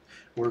permanent.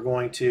 We're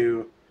going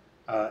to,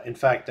 in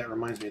fact, that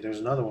reminds me, there's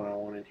another one I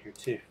want in here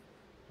too,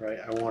 right?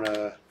 I want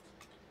a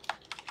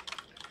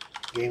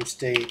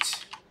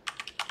GameState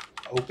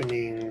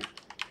opening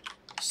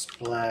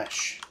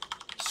splash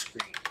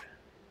screen,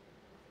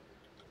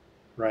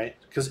 right?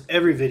 Because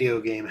every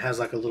video game has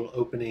like a little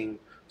opening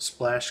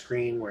splash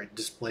screen where it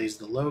displays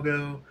the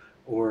logo,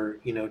 or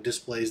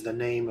displays the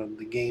name of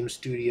the game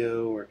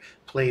studio, or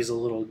plays a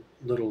little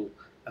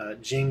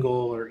jingle,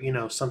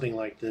 or something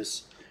like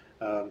this.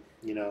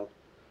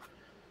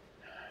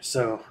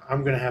 So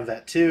I'm going to have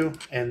that too,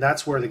 and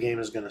that's where the game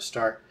is going to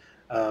start.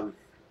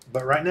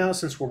 But right now,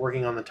 since we're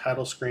working on the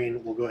title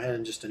screen, we'll go ahead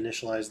and just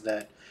initialize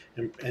that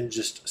and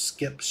just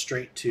skip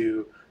straight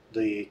to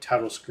the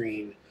title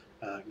screen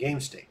game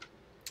state.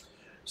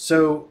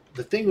 So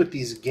the thing with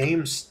these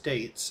game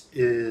states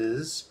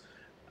is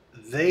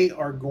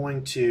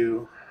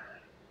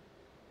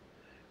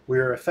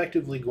we're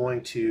effectively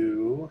going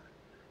to,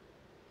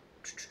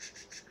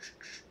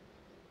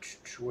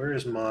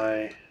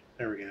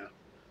 there we go.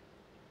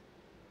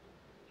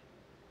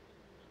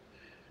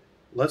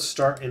 Let's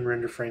start in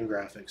render frame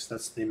graphics.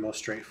 That's the most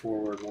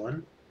straightforward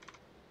one.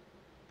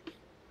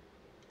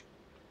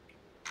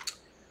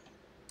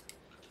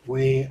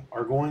 We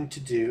are going to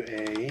do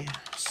a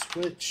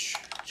switch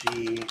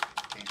G game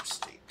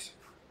state.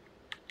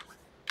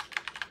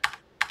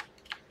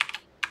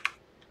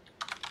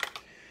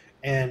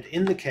 And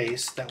in the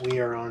case that we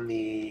are on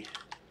the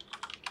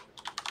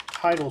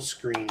title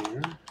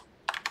screen,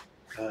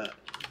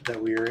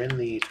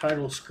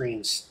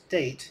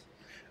 state,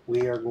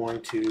 we are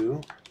going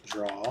to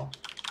draw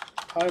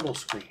title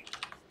screen.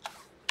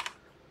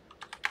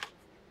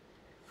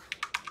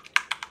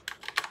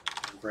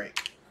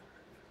 Break.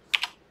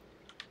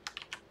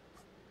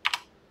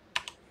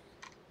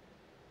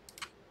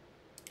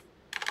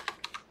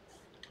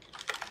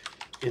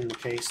 in the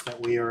case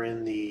that we are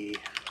in the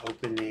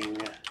opening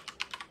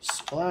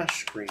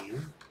splash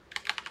screen,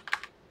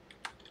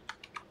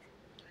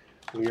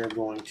 we are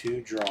going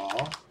to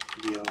draw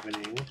the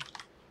opening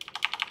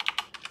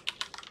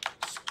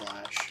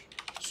splash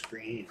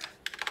screen.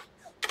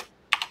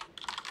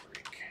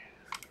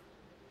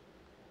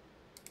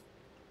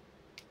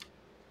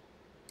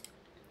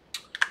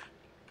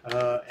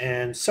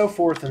 And so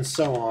forth and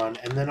so on,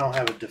 and then I'll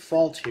have a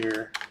default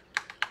here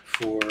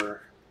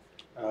for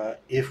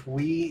if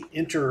we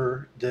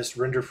enter this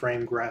render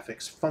frame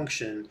graphics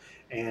function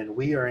and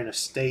we are in a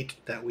state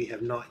that we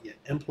have not yet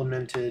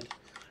implemented,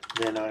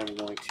 then I'm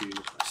going to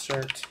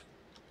assert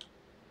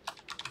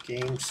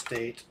game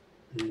state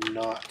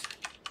not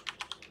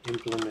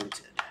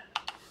implemented,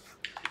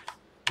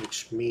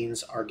 which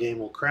means our game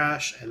will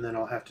crash, and then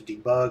I'll have to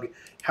debug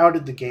how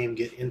did the game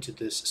get into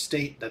this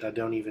state that I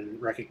don't even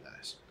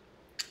recognize,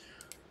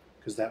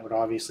 because that would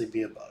obviously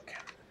be a bug.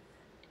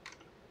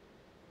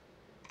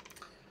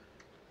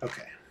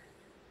 Okay.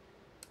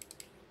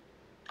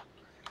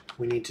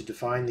 We need to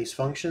define these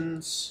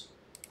functions.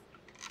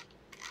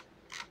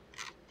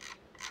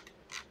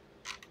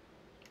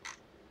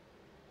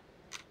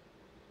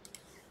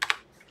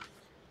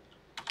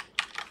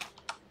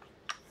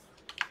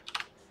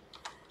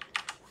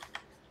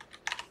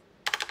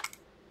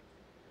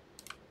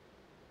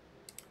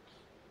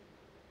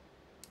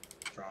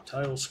 Draw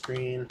title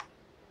screen.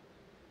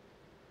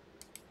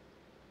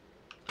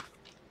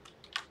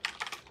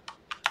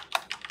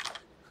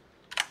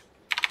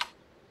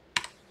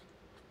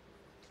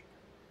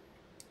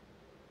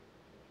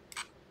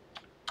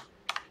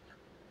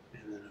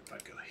 And then if I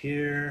go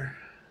here,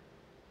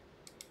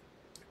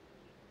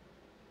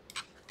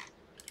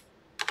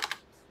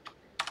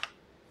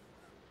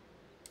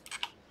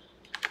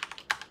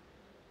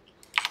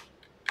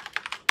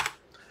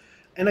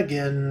 and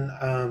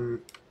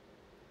again,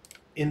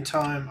 in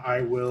time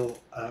I will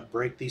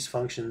break these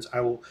functions.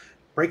 I will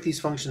break these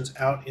functions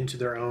out into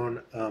their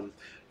own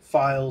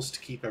files to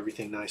keep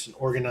everything nice and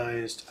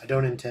organized. I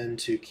don't intend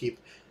to keep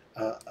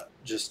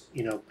just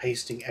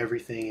pasting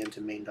everything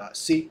into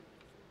main.c.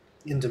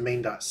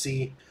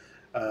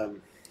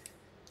 I'm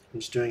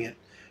just doing it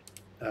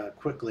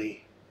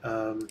quickly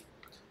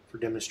for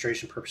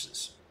demonstration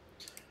purposes.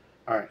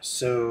 All right,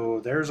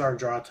 so there's our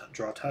draw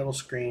title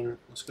screen.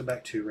 Let's go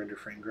back to render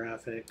frame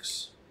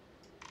graphics.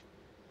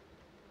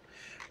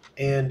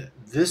 And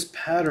this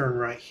pattern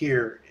right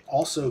here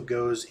also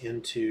goes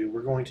into,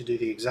 we're going to do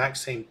the exact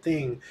same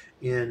thing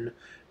in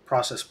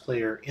process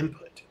player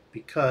input,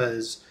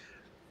 because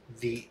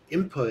the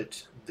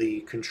input,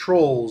 the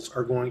controls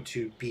are going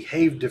to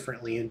behave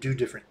differently and do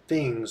different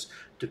things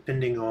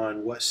depending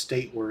on what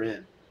state we're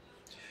in.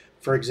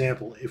 For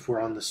example, if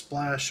we're on the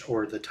splash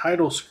or the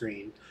title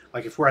screen,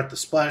 like if we're at the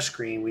splash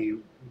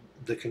screen,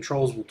 the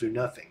controls will do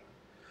nothing,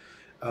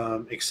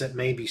 except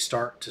maybe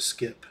start to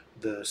skip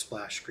the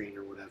splash screen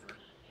or whatever.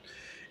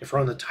 If we're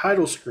on the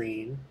title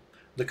screen,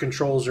 the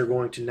controls are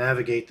going to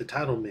navigate the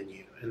title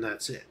menu, and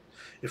that's it.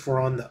 If we're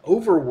on the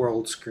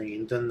overworld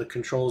screen, then the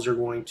controls are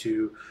going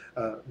to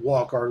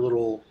walk our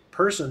little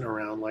person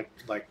around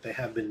like they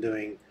have been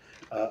doing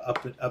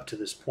up to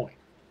this point.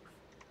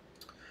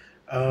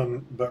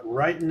 But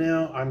right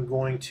now I'm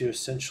going to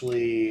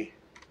essentially,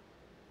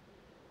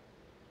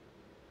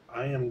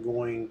 I am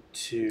going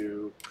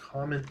to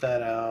comment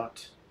that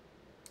out,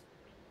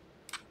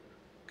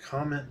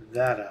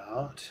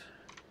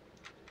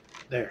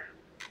 there.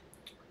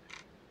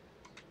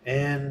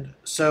 And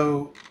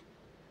so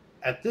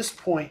at this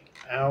point,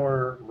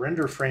 our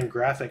render frame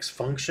graphics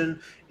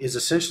function is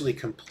essentially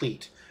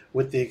complete,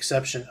 with the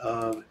exception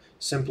of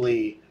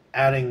simply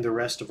adding the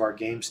rest of our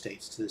game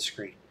states to the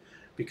screen.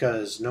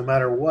 Because no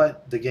matter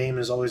what, the game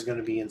is always going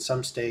to be in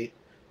some state.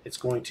 It's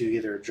going to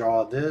either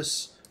draw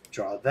this,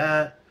 draw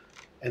that,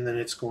 and then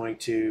it's going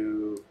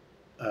to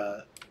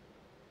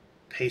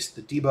paste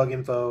the debug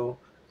info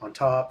on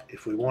top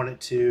if we want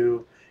it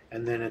to,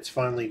 and then it's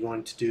finally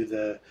going to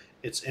do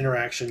its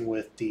interaction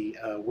with the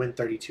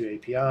Win32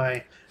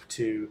 API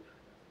to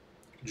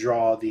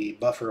draw the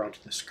buffer onto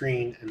the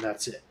screen, and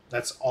that's it.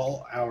 That's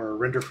all our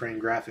render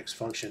frame graphics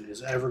function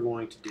is ever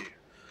going to do.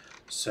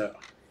 So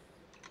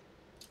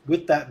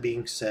with that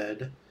being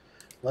said,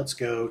 let's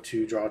go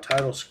to draw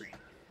title screen.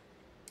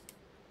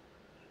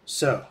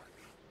 So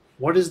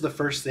what is the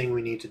first thing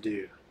we need to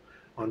do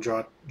on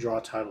draw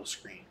title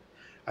screen?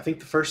 I think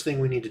the first thing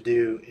we need to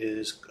do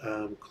is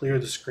clear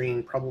the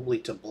screen probably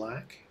to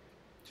black,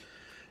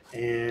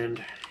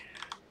 and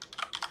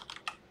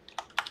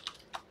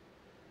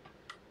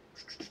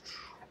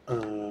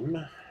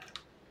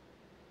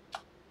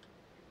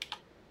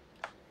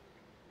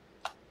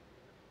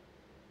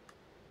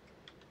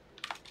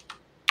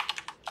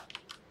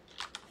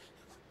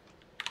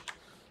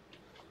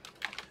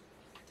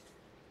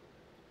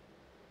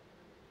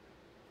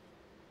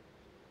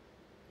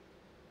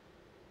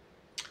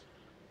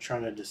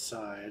trying to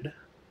decide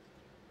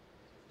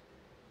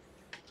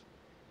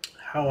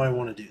how I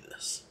want to do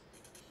this.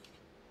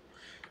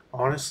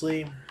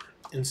 Honestly,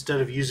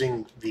 instead of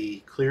using the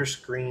clear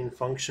screen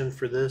function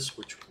for this,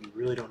 which we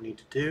really don't need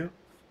to do,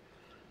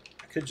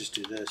 I could just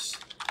do this.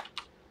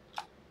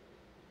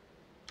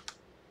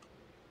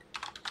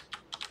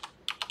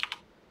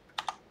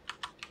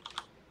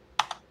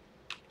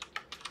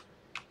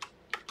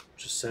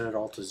 Just set it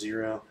all to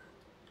 0.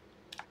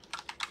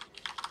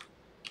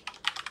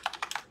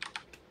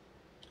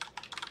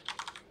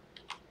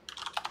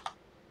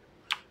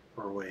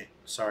 Or wait,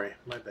 sorry,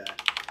 my bad.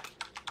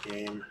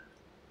 Game,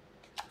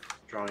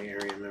 drawing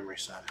area, memory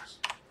size.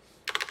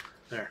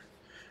 There.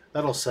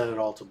 That'll set it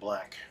all to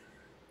black.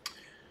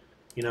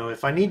 You know,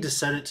 if I need to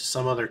set it to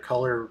some other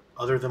color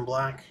other than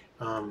black,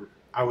 I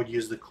could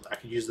use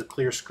the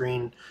clear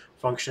screen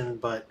function,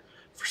 but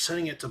for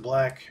setting it to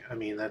black, I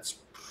mean, that's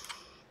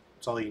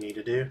all you need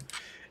to do.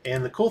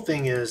 And the cool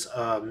thing is,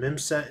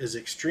 memset is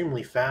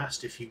extremely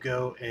fast. If you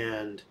go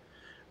and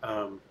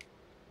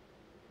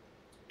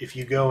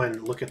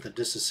look at the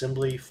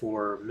disassembly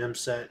for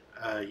memset,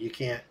 you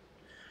can't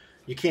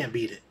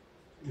beat it.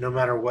 No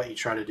matter what you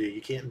try to do,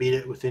 you can't beat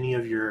it with any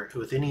of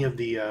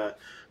the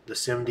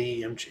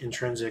SIMD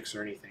intrinsics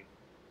or anything.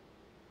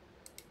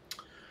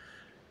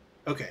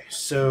 Okay,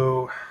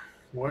 so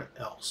what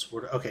else?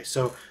 Okay,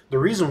 so the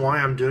reason why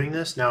I'm doing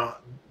this now,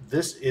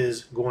 this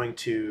is going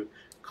to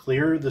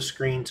clear the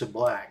screen to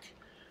black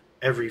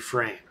every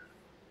frame,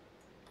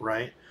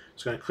 right?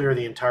 It's going to clear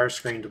the entire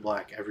screen to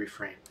black every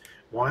frame.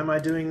 Why am I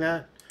doing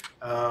that?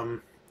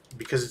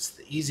 Because it's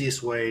the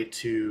easiest way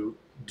to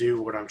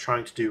do what I'm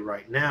trying to do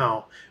right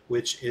now,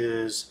 which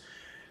is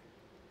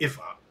if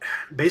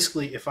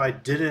I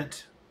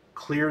didn't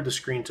clear the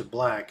screen to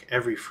black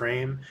every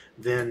frame,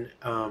 then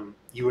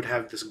you would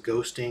have this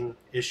ghosting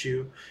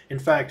issue. In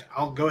fact,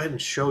 I'll go ahead and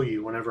show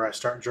you whenever I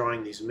start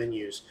drawing these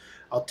menus.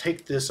 I'll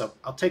take this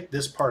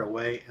part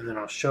away, and then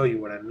I'll show you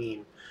what I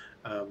mean.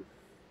 I'll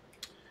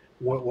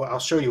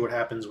show you what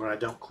happens when I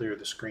don't clear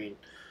the screen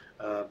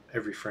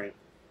every frame.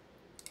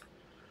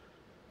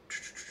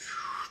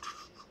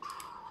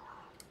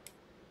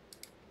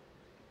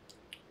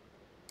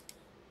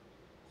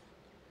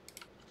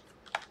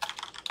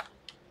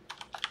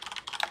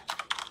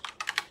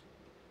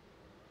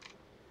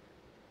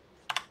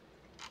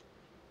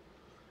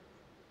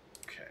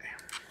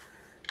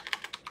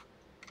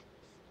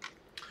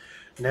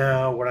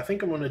 Now, what I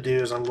think I'm going to do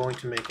is I'm going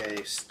to make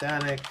a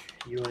static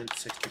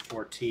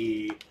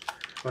uint64t. I'm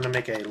going to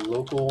make a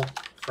local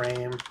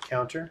frame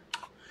counter.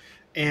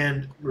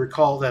 And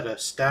recall that a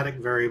static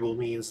variable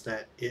means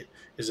that it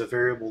is a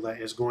variable that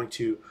is going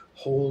to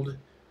hold,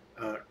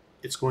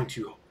 it's going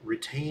to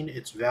retain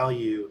its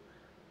value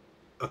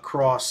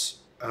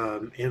across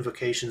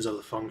invocations of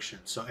the function.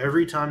 So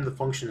every time the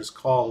function is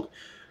called,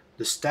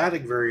 the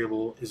static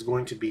variable is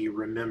going to be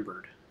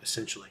remembered,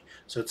 essentially.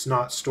 So it's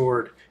not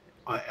stored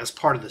as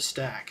part of the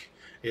stack,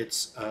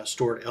 it's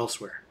stored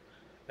elsewhere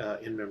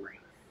in memory.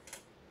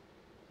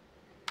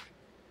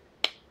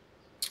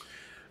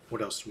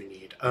 What else do we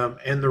need?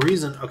 And the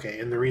reason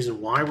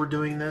why we're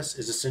doing this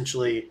is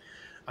essentially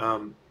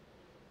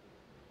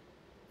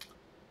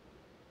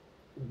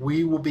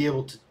we will be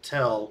able to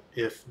tell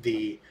if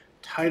the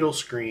title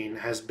screen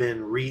has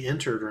been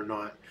re-entered or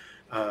not,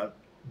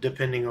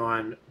 depending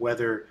on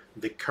whether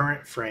the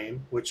current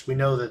frame, which we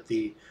know that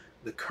the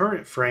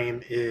current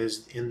frame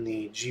is in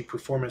the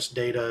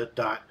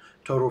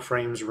gperformance-data.total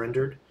frames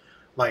rendered.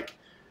 Like,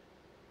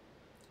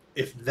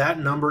 if that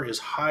number is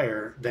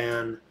higher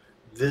than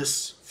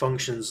this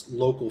function's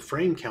local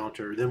frame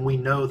counter, then we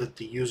know that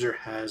the user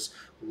has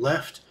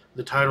left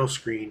the title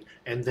screen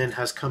and then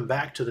has come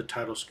back to the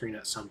title screen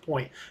at some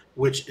point,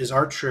 which is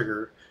our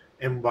trigger.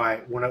 And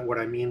what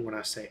I mean when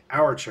I say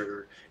our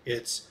trigger,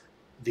 it's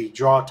the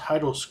draw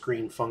title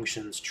screen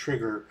function's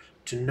trigger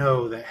to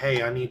know that,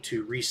 hey, I need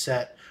to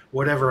reset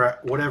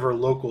whatever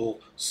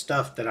local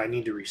stuff that I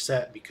need to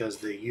reset because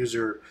the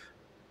user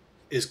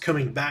is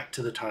coming back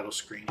to the title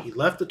screen. He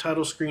left the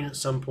title screen at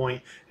some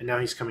point, and now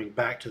he's coming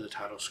back to the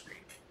title screen.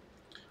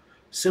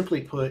 Simply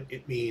put,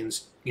 it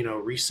means, you know,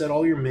 reset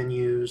all your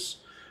menus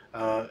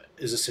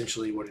is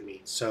essentially what it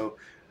means. So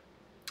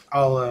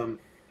I'll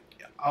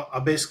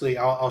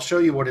show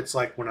you what it's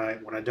like when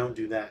I don't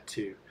do that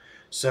too.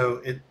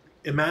 So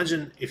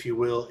imagine, if you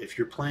will, if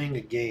you're playing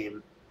a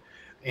game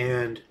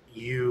and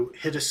you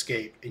hit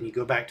escape and you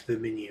go back to the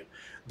menu,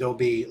 there'll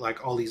be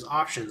like all these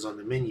options on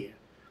the menu,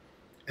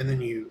 and then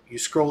you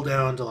scroll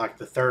down to like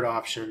the third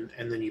option,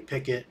 and then you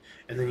pick it,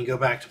 and then you go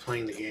back to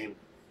playing the game.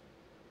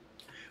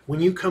 When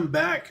you come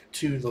back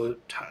to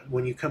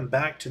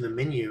the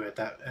menu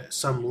at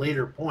some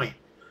later point,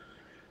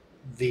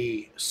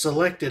 the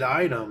selected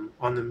item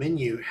on the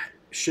menu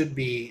should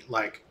be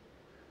like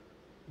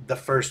the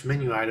first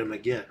menu item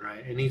again,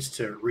 right? It needs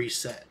to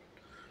reset.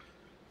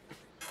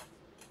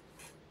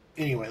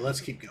 Anyway, let's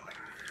keep going.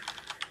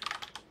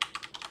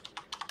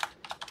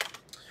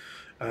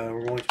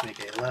 We're going to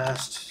make a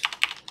last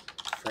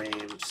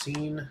frame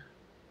scene.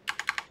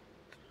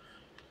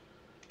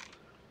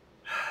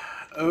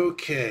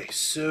 Okay,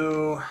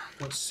 so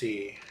let's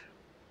see.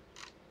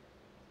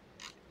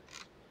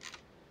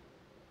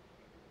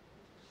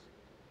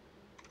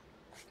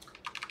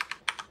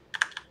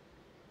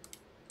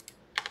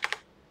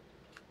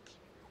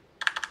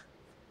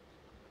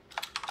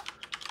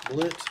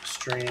 lit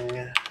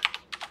string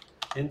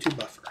into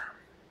buffer.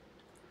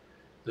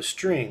 The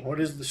string, what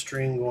is the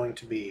string going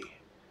to be?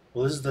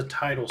 Well, this is the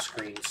title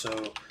screen, so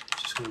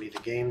it's just going to be the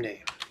game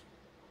name.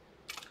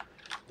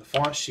 The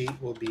font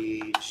sheet will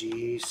be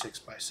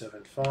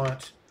G6x7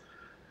 font.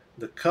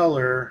 The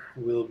color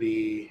will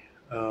be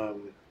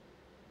it'll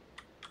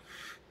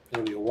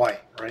be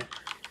white, right?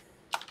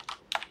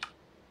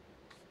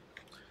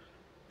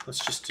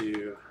 Let's just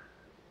do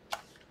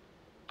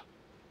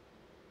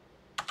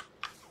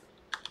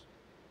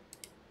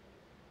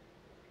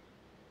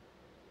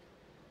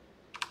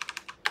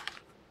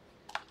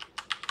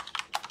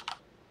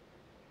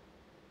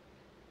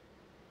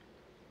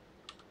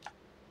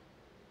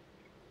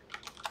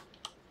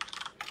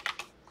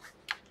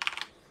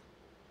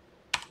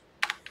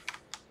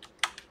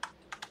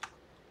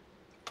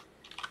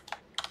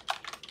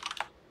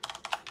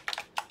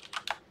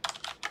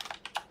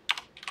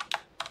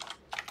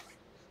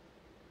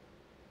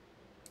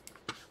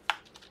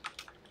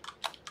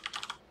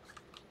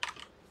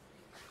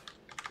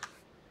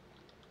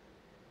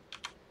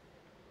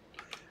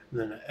and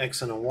then an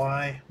X and a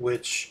Y,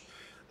 which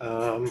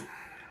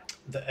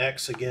the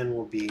X again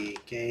will be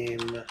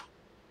game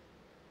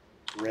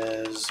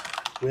res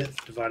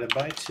width divided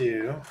by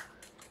 2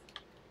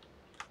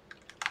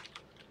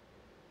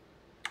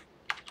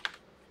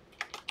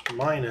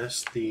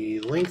 minus the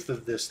length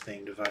of this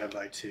thing divided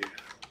by 2.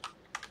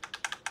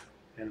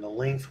 And the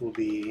length will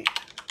be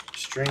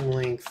string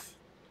length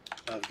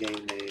of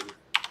game name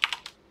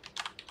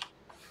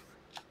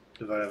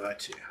divided by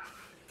 2.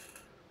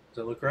 Does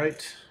that look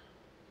right?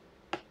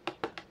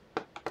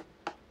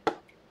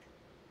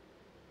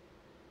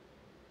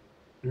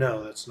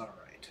 No, that's not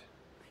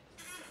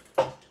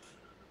right.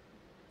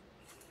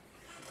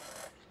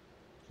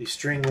 The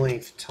string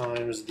length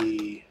times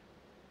the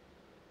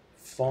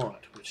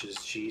font, which is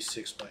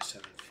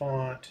G6x7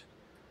 font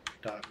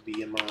dot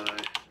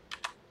BMI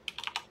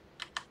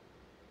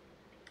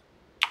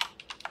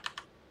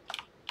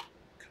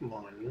come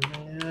on,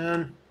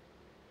 man.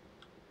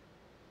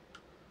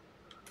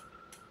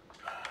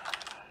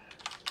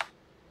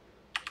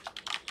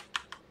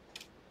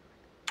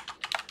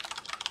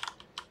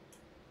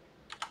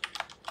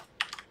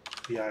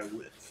 BI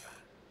width.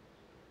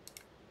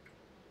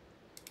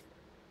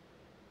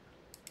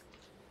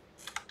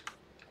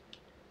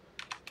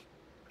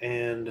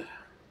 And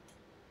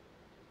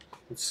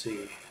let's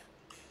see,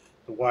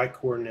 the Y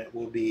coordinate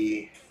will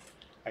be,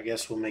 I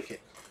guess we'll make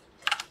it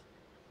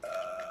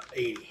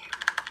 80.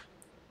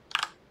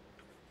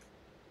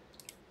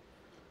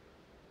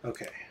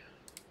 Okay.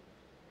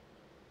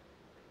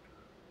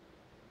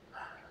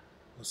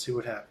 Let's see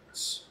what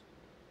happens.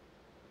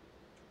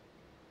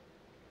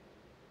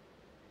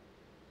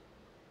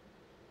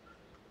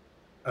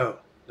 Oh,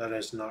 that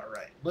is not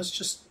right. Let's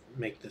just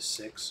make this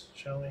 6,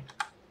 shall we?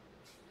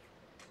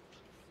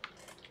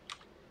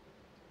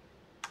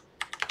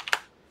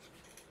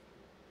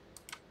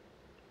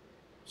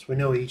 So we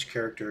know each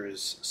character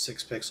is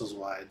 6 pixels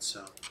wide,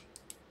 so.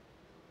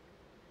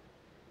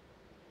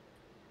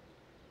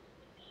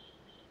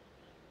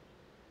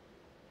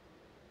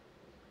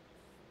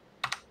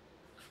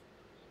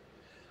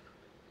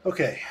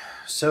 Okay,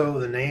 so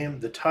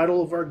the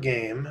title of our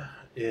game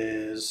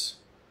is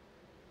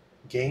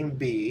Game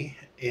B,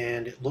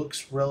 and it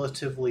looks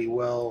relatively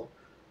well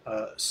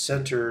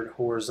centered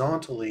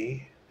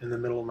horizontally in the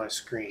middle of my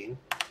screen.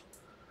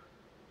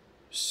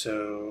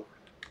 So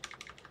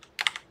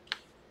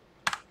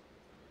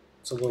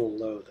it's a little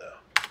low though.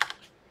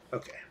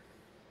 Okay.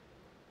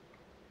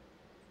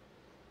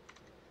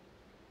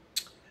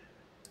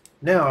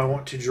 Now I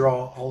want to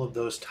draw all of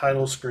those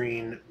title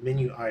screen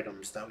menu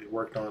items that we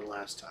worked on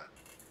last time.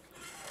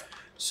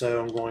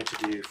 So I'm going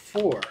to do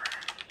for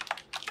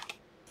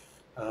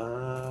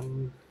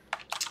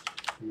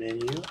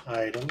menu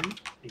item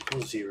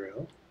equals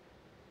 0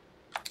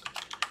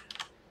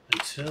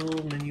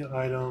 until menu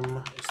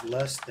item is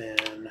less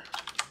than,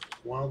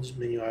 while this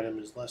menu item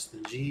is less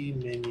than G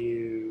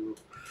menu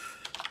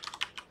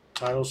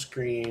title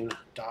screen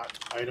dot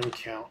item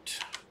count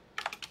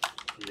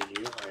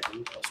menu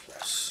item plus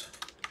plus.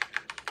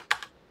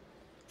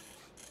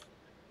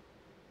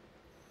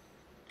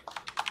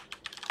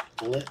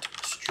 Lit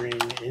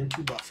string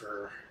into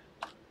buffer.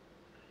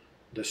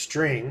 The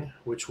string,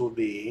 which will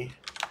be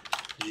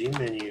G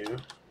menu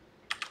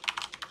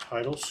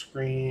title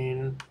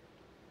screen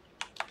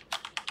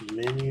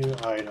menu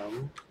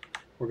item,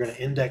 we're going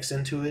to index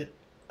into it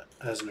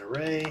as an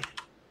array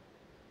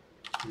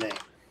name.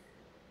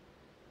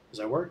 Does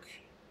that work?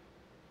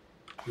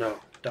 No,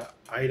 dot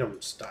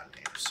items dot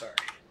name, sorry.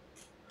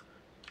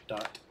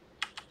 Dot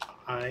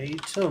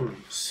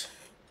items.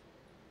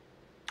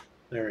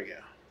 There we go.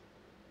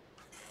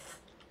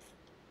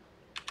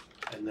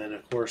 And then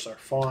of course our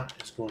font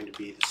is going to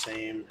be the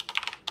same,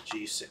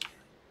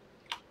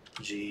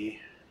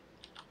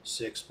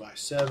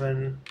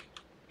 G6x7.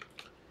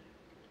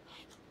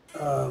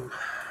 Our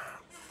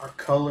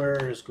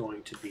color is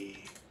going to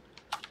be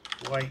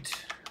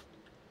white.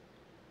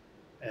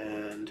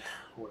 And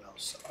what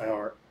else?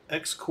 Our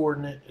X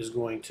coordinate is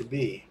going to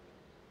be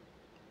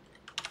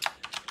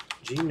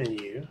G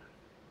menu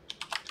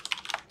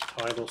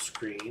title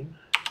screen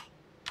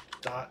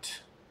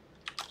dot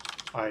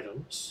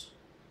items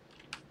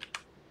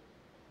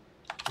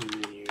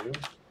menu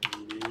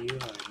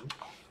item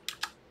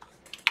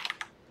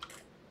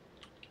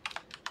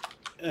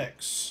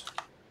X.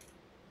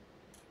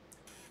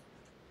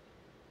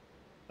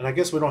 And I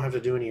guess we don't have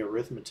to do any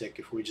arithmetic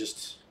if we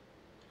just,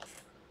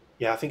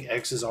 yeah, I think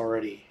X is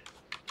already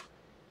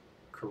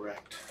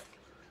correct.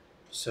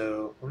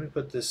 So let me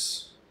put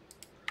this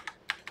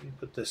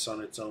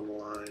on its own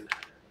line.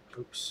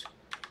 Oops.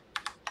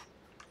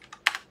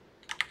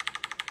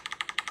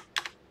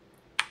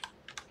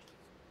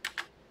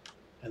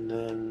 And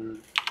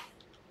then,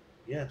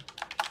 yeah,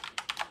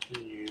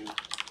 menu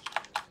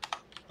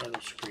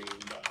title screen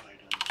dot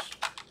items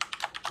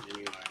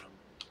menu item.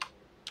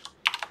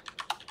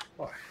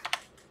 Why?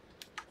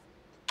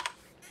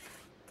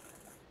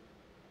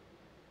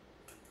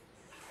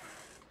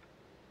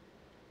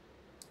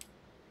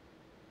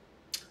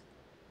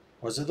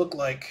 What does it look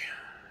like?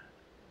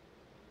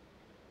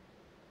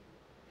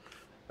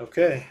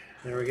 Okay,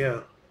 there we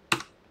go.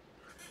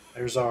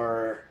 There's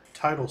our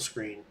title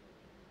screen.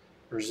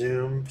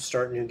 Resume,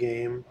 start new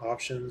game,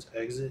 options,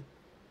 exit.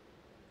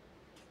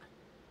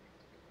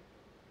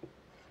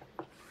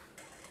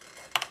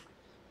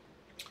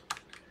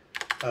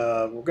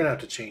 We're going to have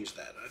to change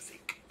that, I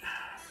think.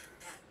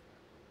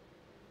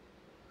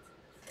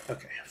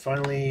 Okay,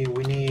 finally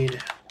we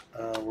need,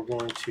 we're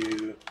going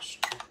to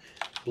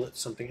split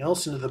something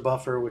else into the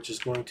buffer, which is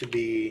going to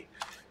be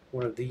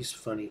one of these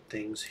funny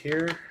things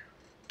here.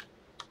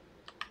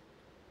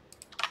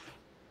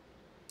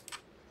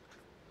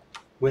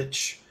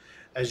 Which,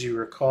 as you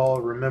recall,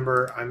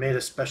 remember, I made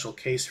a special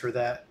case for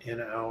that in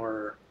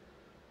our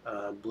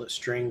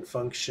blitzstring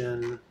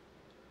function,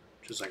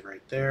 which is like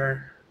right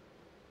there.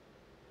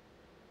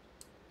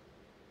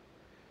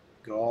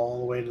 Go all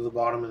the way to the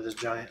bottom of this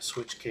giant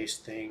switch case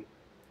thing.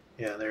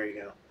 Yeah, there you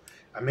go.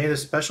 I made a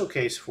special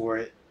case for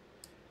it,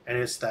 and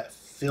it's that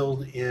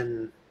filled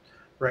in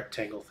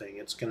rectangle thing.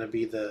 It's going to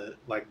be the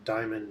like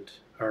diamond,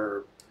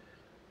 or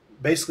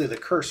basically the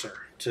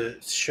cursor to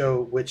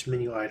show which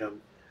menu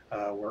item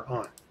we're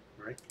on,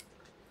 right?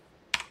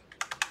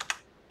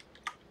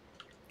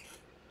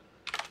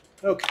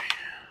 Okay,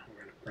 we're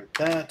going to print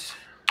that.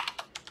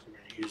 We're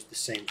going to use the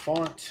same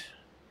font.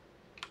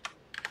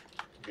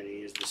 We're going to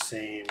use the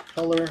same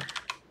color.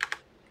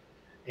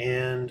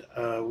 And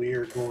we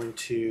are going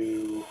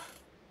to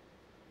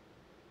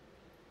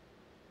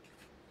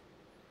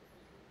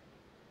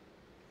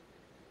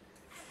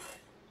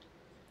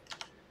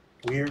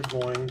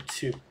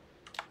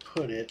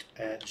put it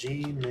at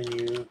G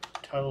menu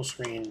title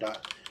screen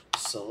dot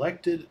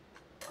selected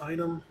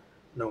item.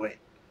 No, wait.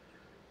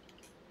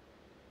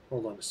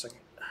 Hold on a second.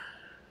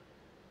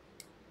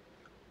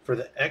 For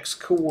the X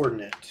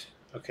coordinate,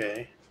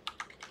 okay.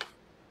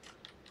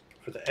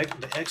 For the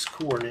X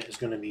coordinate is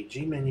going to be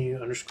G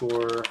menu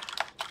underscore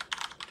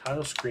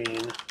title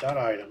screen dot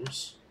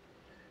items,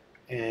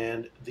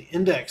 and the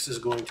index is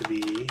going to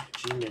be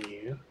G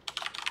menu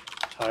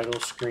title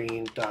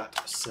screen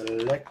dot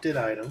selected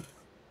item,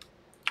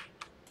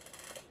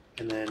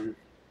 and then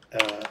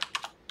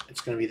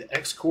it's going to be the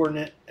X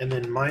coordinate and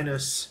then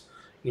minus,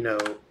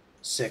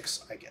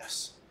 6, I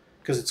guess,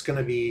 because it's going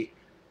to be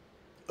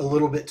a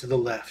little bit to the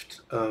left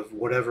of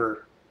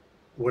whatever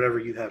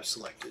you have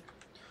selected,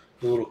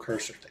 the little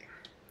cursor thing.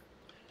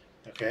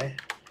 Okay,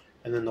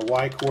 and then the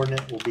Y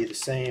coordinate will be the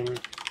same,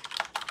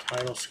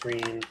 title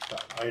screen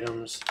dot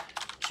items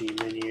G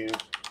menu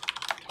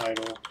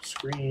title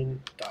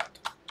screen dot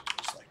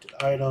selected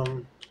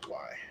item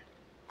Y,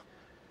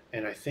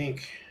 and I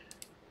think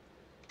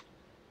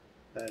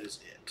that is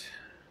it.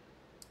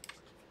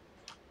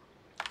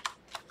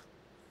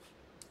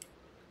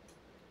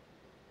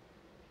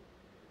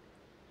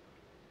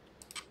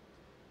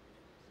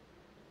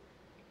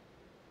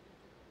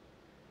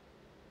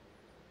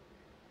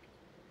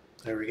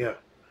 There we go.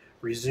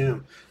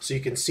 Resume. So you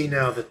can see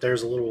now that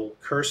there's a little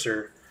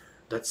cursor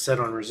that's set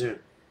on resume.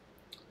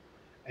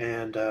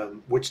 And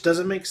which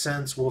doesn't make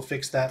sense. We'll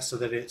fix that so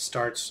that it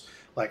starts,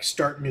 like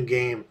start new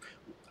game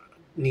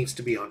needs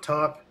to be on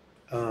top.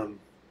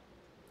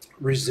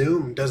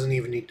 Resume doesn't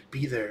even need to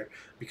be there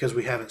because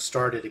we haven't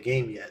started a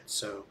game yet.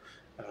 So,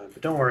 but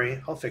don't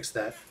worry, I'll fix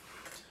that.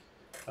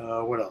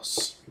 What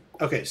else?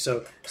 Okay,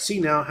 so see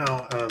now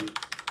how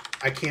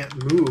I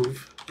can't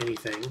move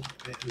anything.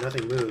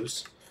 Nothing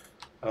moves.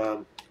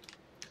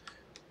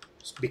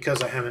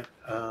 Because I haven't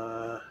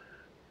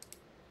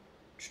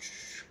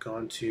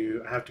gone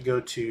to, I have to go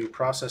to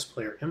process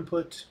player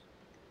input,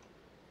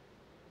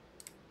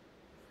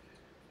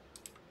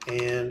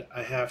 and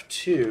I have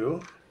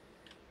to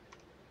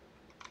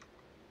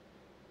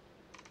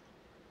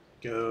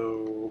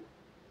go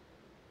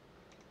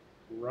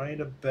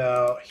right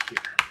about here,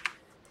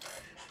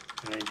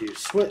 and I do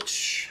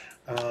switch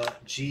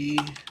G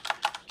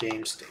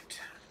game state.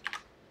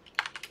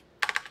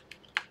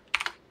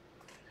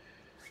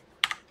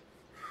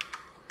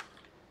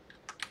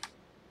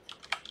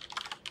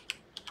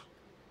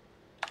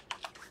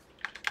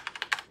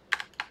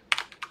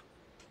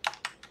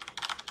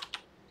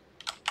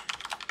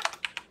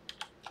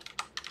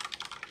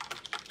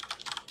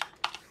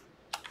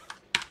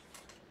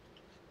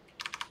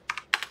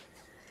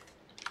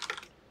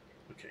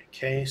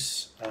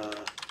 case,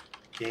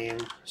 game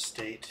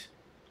state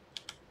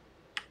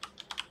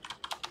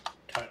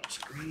title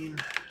screen.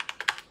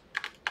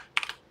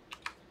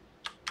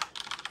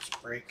 Let's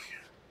break.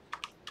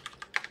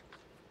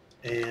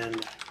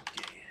 And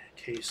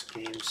case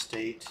game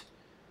state,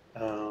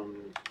 I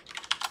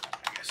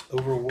guess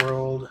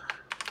overworld.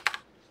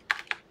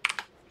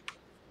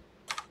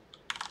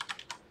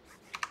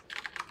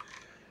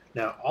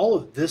 Now all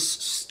of this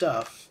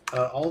stuff,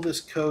 all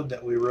this code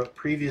that we wrote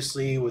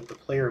previously with the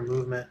player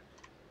movement,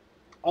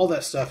 all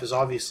that stuff is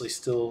obviously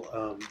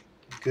still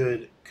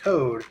good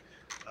code,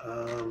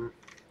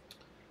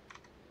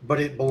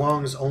 but it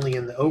belongs only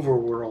in the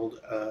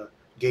overworld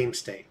game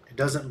state. It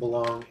doesn't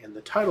belong in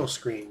the title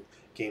screen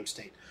game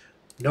state.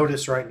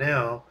 Notice right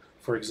now,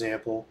 for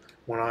example,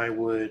 when I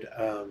would,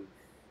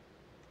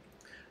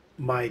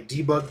 my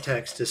debug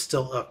text is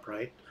still up,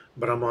 right?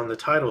 But I'm on the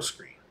title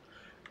screen.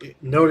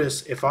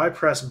 Notice if I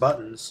press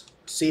buttons,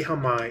 see how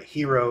my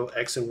hero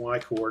X and Y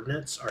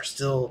coordinates are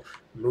still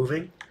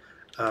moving?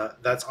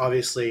 That's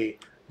obviously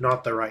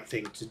not the right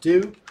thing to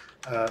do.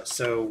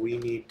 So we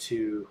need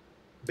to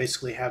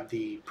basically have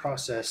the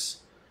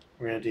process.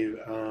 We're going to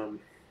do,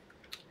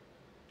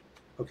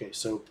 okay,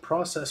 so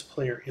process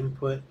player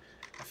input.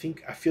 I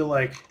feel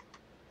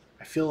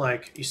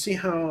like you see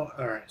how,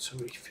 all right, so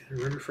we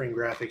reframe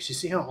graphics. You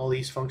see how all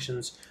these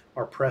functions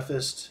are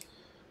prefixed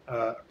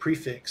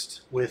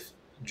with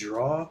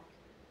draw?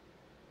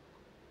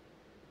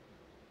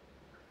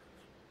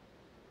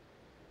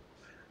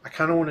 I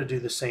kind of want to do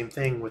the same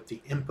thing with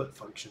the input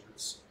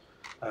functions,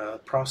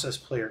 process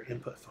player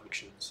input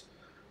functions.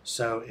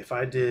 So if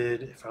I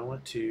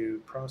went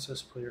to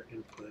process player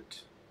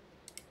input,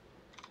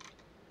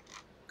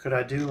 could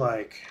I do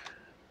like,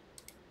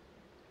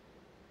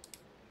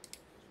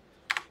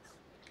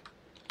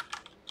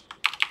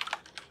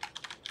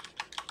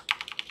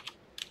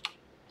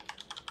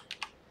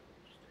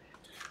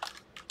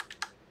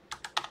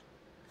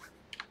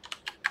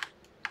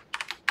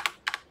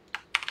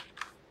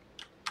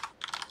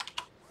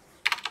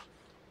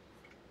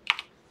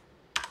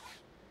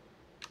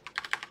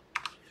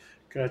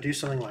 could I do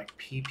something like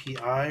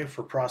PPI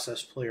for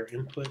process player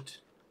input?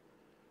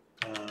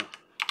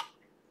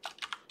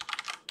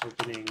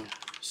 Opening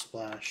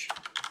splash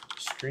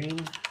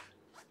screen.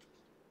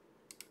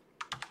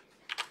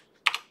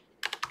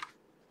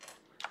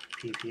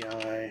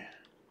 PPI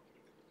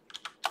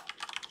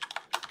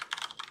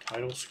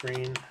title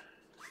screen.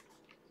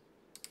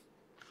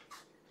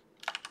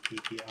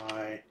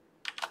 PPI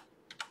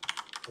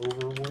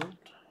overworld.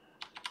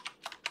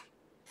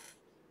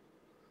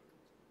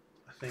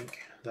 I think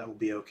that will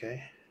be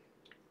okay.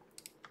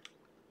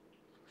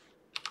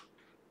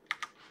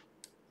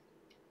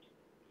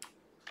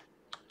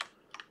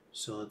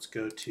 So let's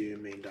go to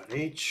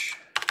main.h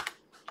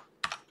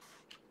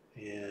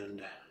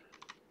and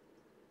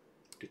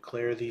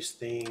declare these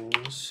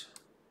things.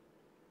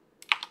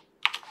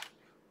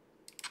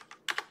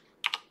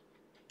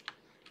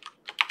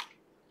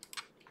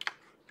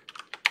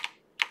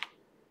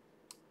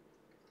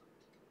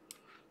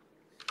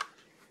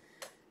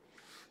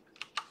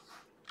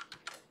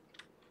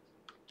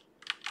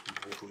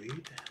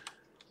 Void.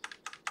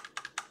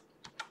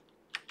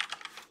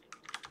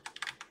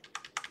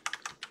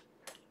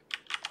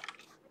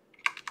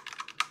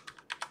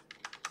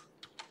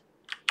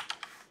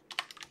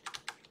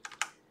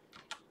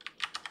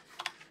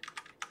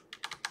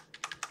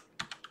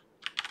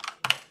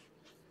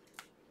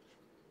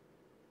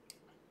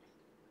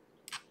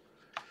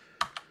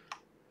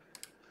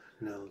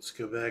 Now let's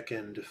go back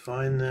and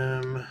define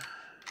them.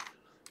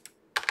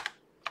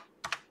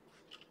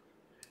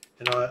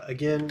 And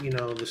again,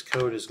 this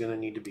code is going to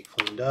need to be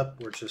cleaned up.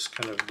 We're just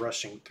kind of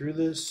rushing through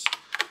this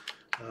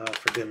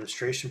for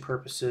demonstration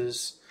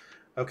purposes.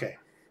 Okay,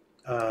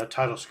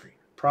 title screen.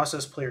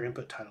 Process player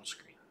input title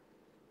screen.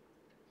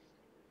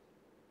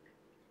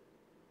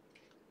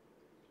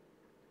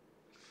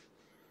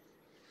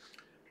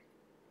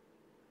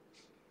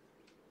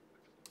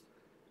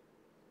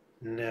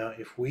 Now,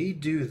 if we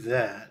do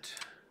that,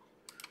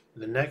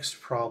 the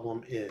next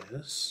problem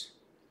is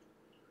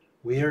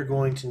we are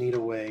going to need a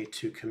way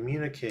to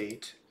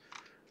communicate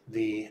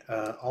the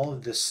all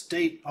of this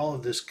state, all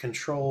of this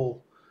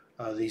control,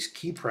 these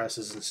key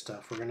presses and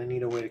stuff. We're going to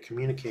need a way to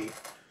communicate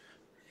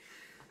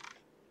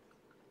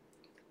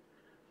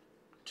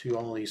to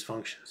all these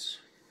functions.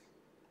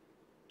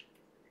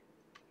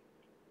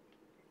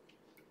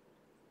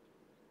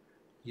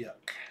 Yuck.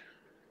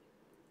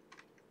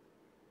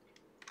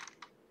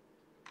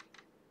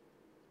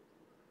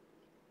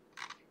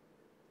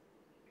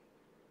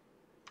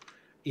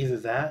 Either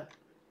that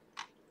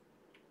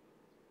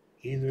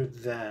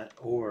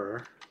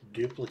or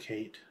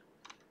duplicate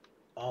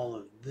all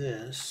of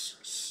this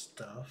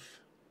stuff.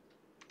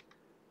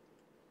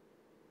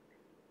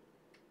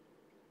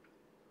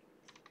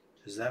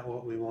 Is that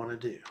what we want to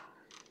do?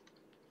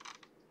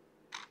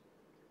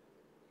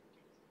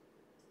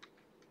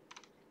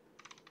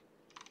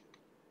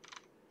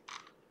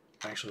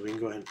 Actually, we can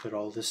go ahead and put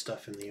all this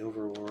stuff in the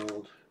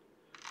overworld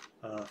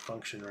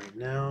function right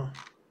now.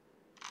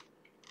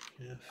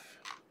 if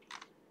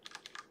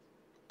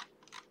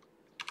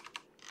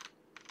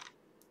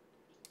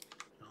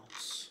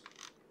else.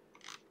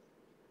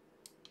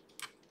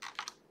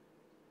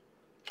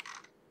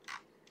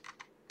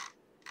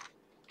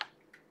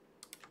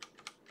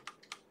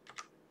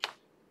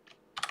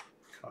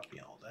 Copy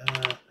all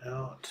that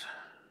out.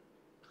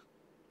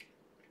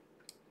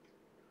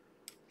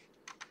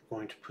 I'm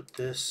going to put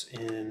this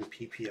in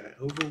PPI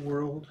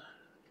overworld.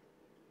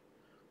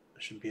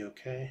 That should be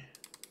okay.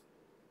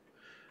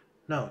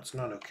 No, it's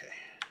not okay.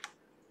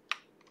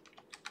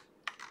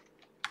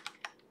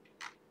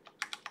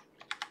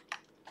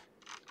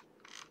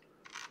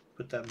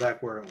 Put that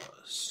back where it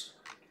was.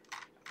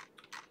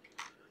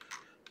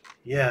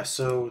 Yeah,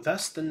 so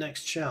that's the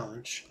next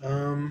challenge.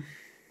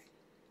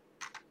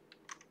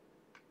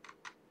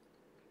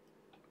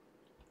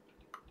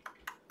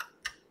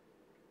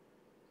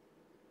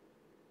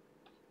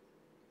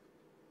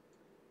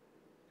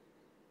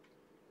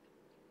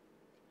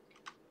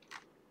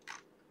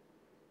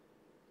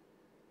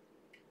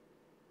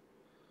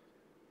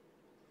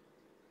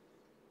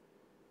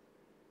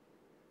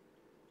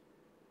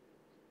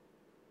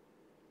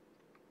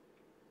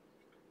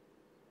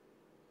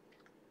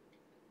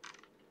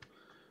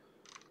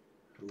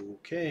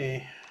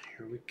 Okay,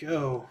 here we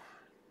go.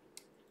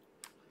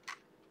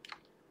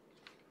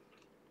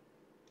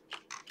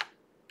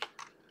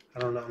 I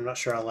don't know, I'm not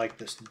sure I like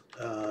this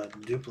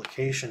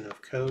duplication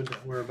of code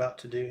that we're about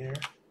to do here.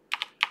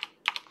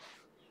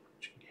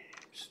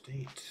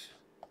 State.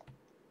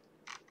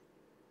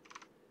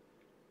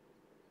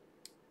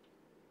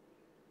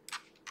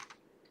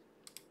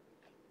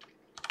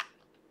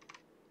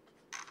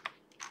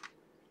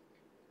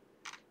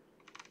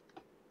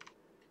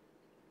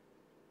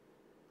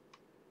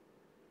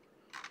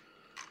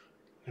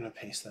 I'm going to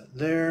paste that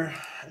there,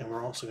 and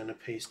we're also going to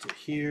paste it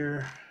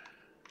here.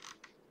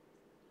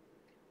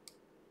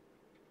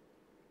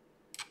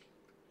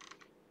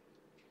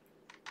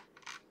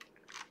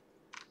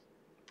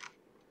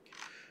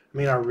 I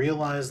mean, I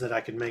realized that I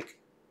could make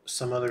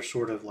some other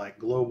sort of like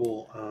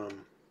global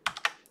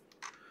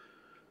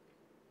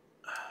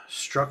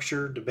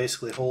structure to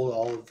basically hold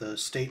all of the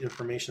state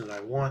information that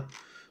I want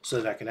so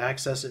that I can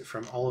access it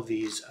from all of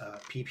these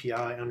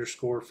PPI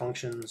underscore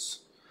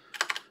functions.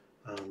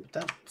 But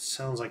that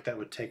sounds like that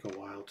would take a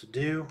while to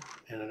do,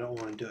 and I don't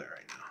want to do it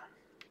right now.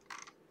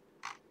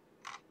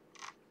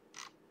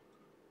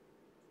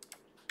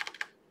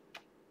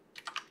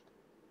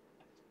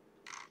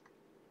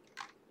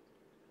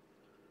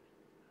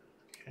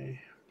 Okay,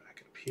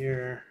 back up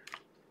here.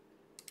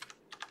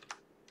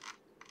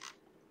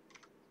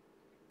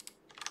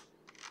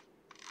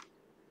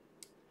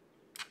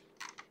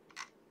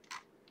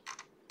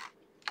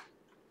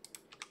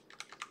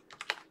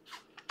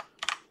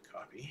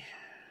 Copy.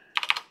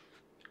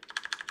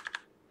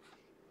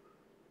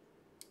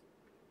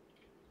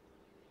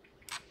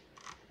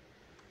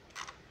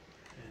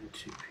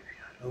 Into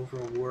PPI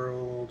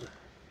overworld.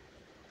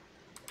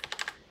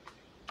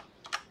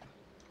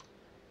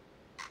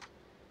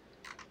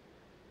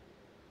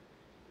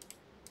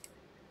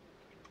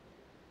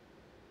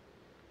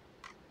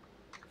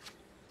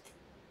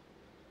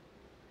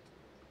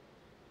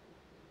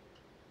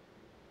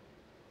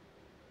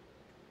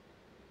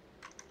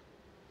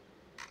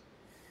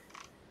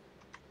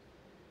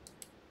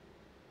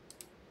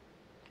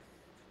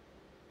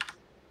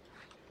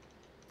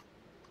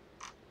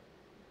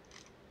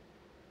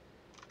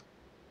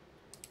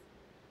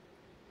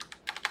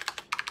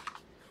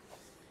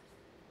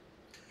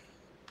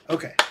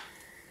 Okay.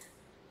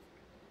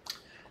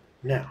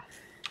 Now,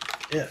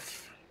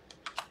 if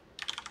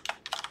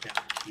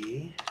down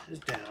key is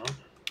down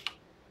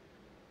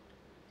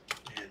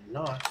and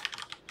not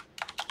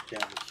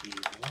down key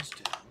was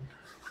down,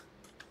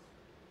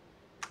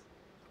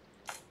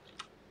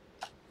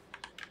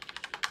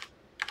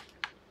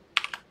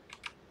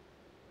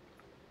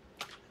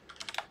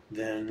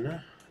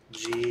 then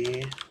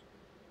G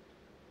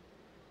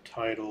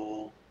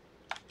title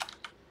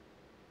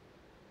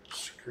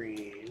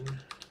screen,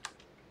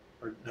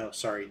 or no,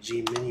 sorry,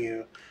 G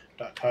menu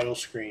dot title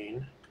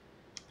screen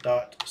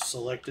dot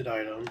selected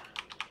item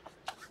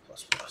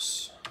plus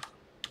plus.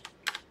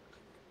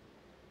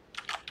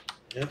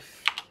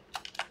 If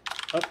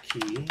up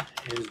key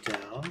is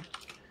down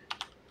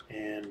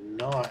and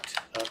not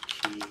up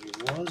key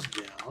was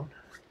down,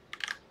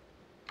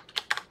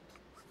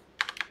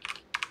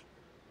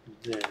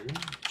 then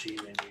G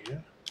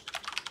menu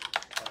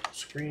title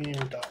screen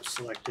dot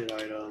selected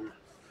item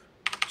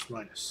plus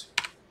minus.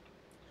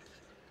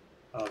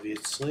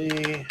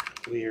 Obviously,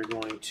 we are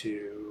going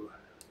to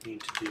need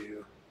to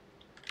do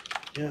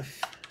if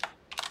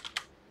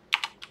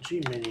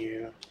G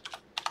menu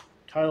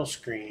title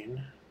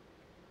screen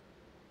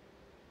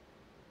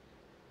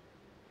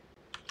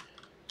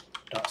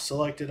dot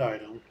selected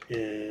item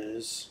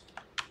is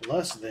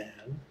less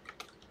than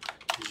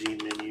G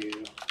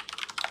menu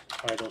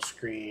title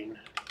screen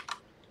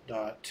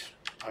dot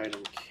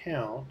item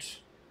count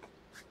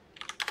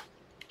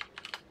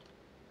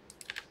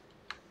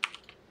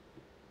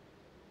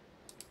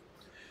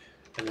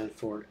And then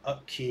for an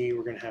up key,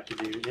 we're going to have to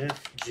do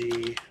if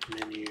g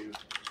menu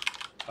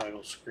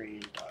title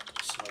screen dot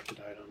selected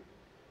item.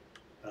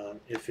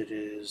 If it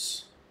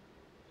is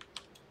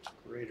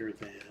greater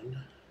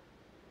than,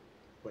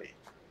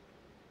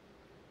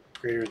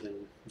 greater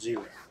than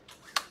 0.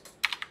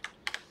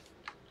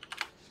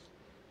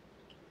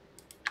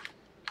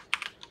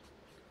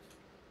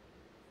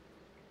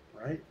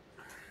 Right?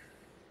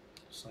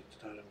 Selected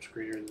items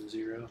greater than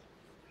 0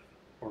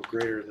 or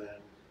greater than,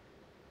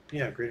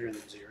 yeah, greater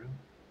than 0.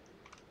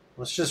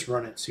 Let's just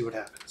run it and see what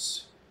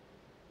happens.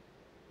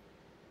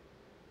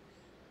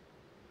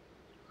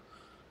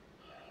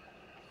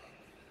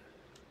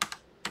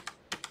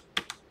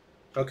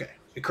 Okay,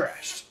 it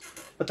crashed,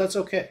 but that's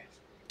okay.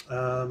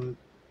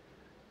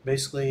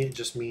 Basically, it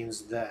just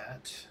means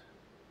that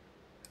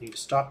I need to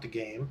stop the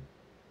game.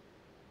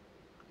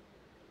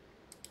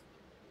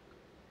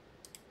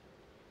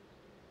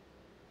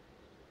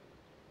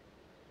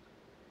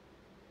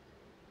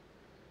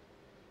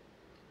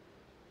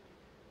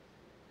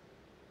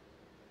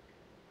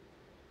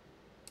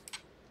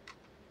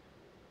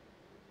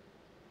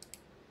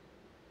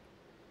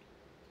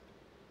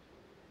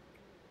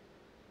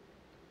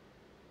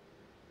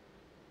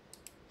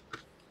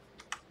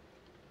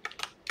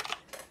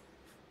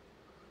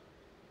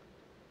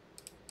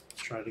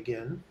 Try it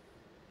again.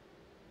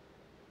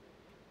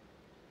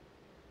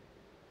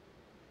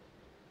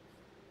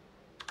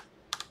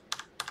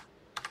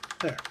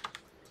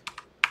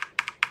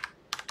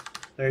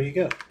 There you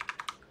go.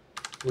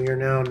 We are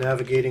now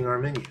navigating our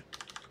menu.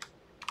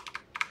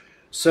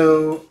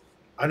 So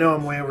I know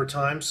I'm way over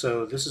time,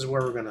 so this is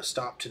where we're going to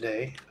stop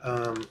today.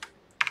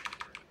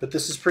 But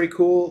this is pretty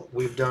cool.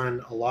 We've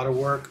done a lot of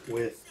work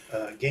with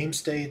game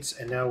states,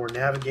 and now we're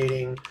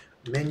navigating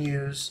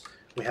menus.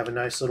 We have a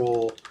nice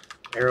little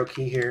arrow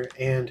key here,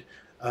 and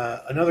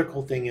another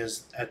cool thing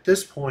is at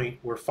this point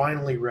we're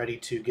finally ready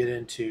to get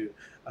into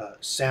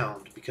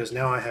sound, because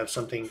now I have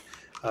something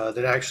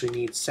that actually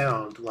needs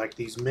sound. Like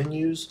these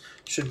menus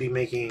should be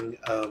making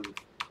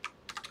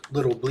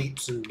little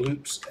bleeps and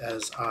bloops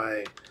as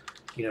I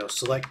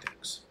select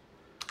things.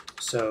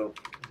 So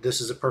this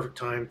is a perfect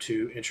time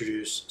to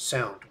introduce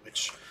sound,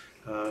 which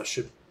I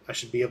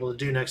should be able to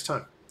do next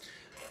time.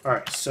 All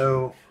right,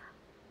 so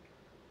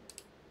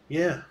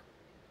yeah,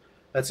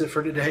 that's it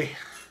for today.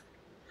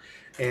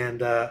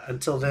 And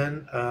until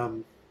then,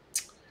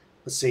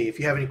 let's see, if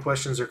you have any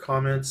questions or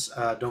comments,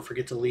 don't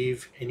forget to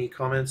leave any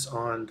comments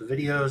on the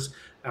videos.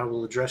 I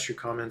will address your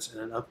comments in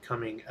an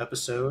upcoming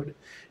episode.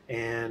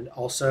 And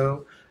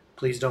also,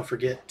 please don't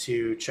forget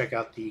to check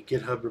out the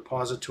GitHub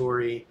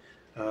repository.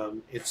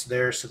 It's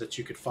there so that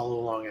you could follow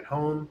along at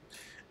home.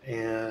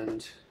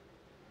 And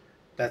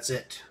that's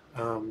it.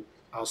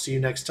 I'll see you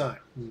next time.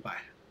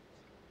 Bye.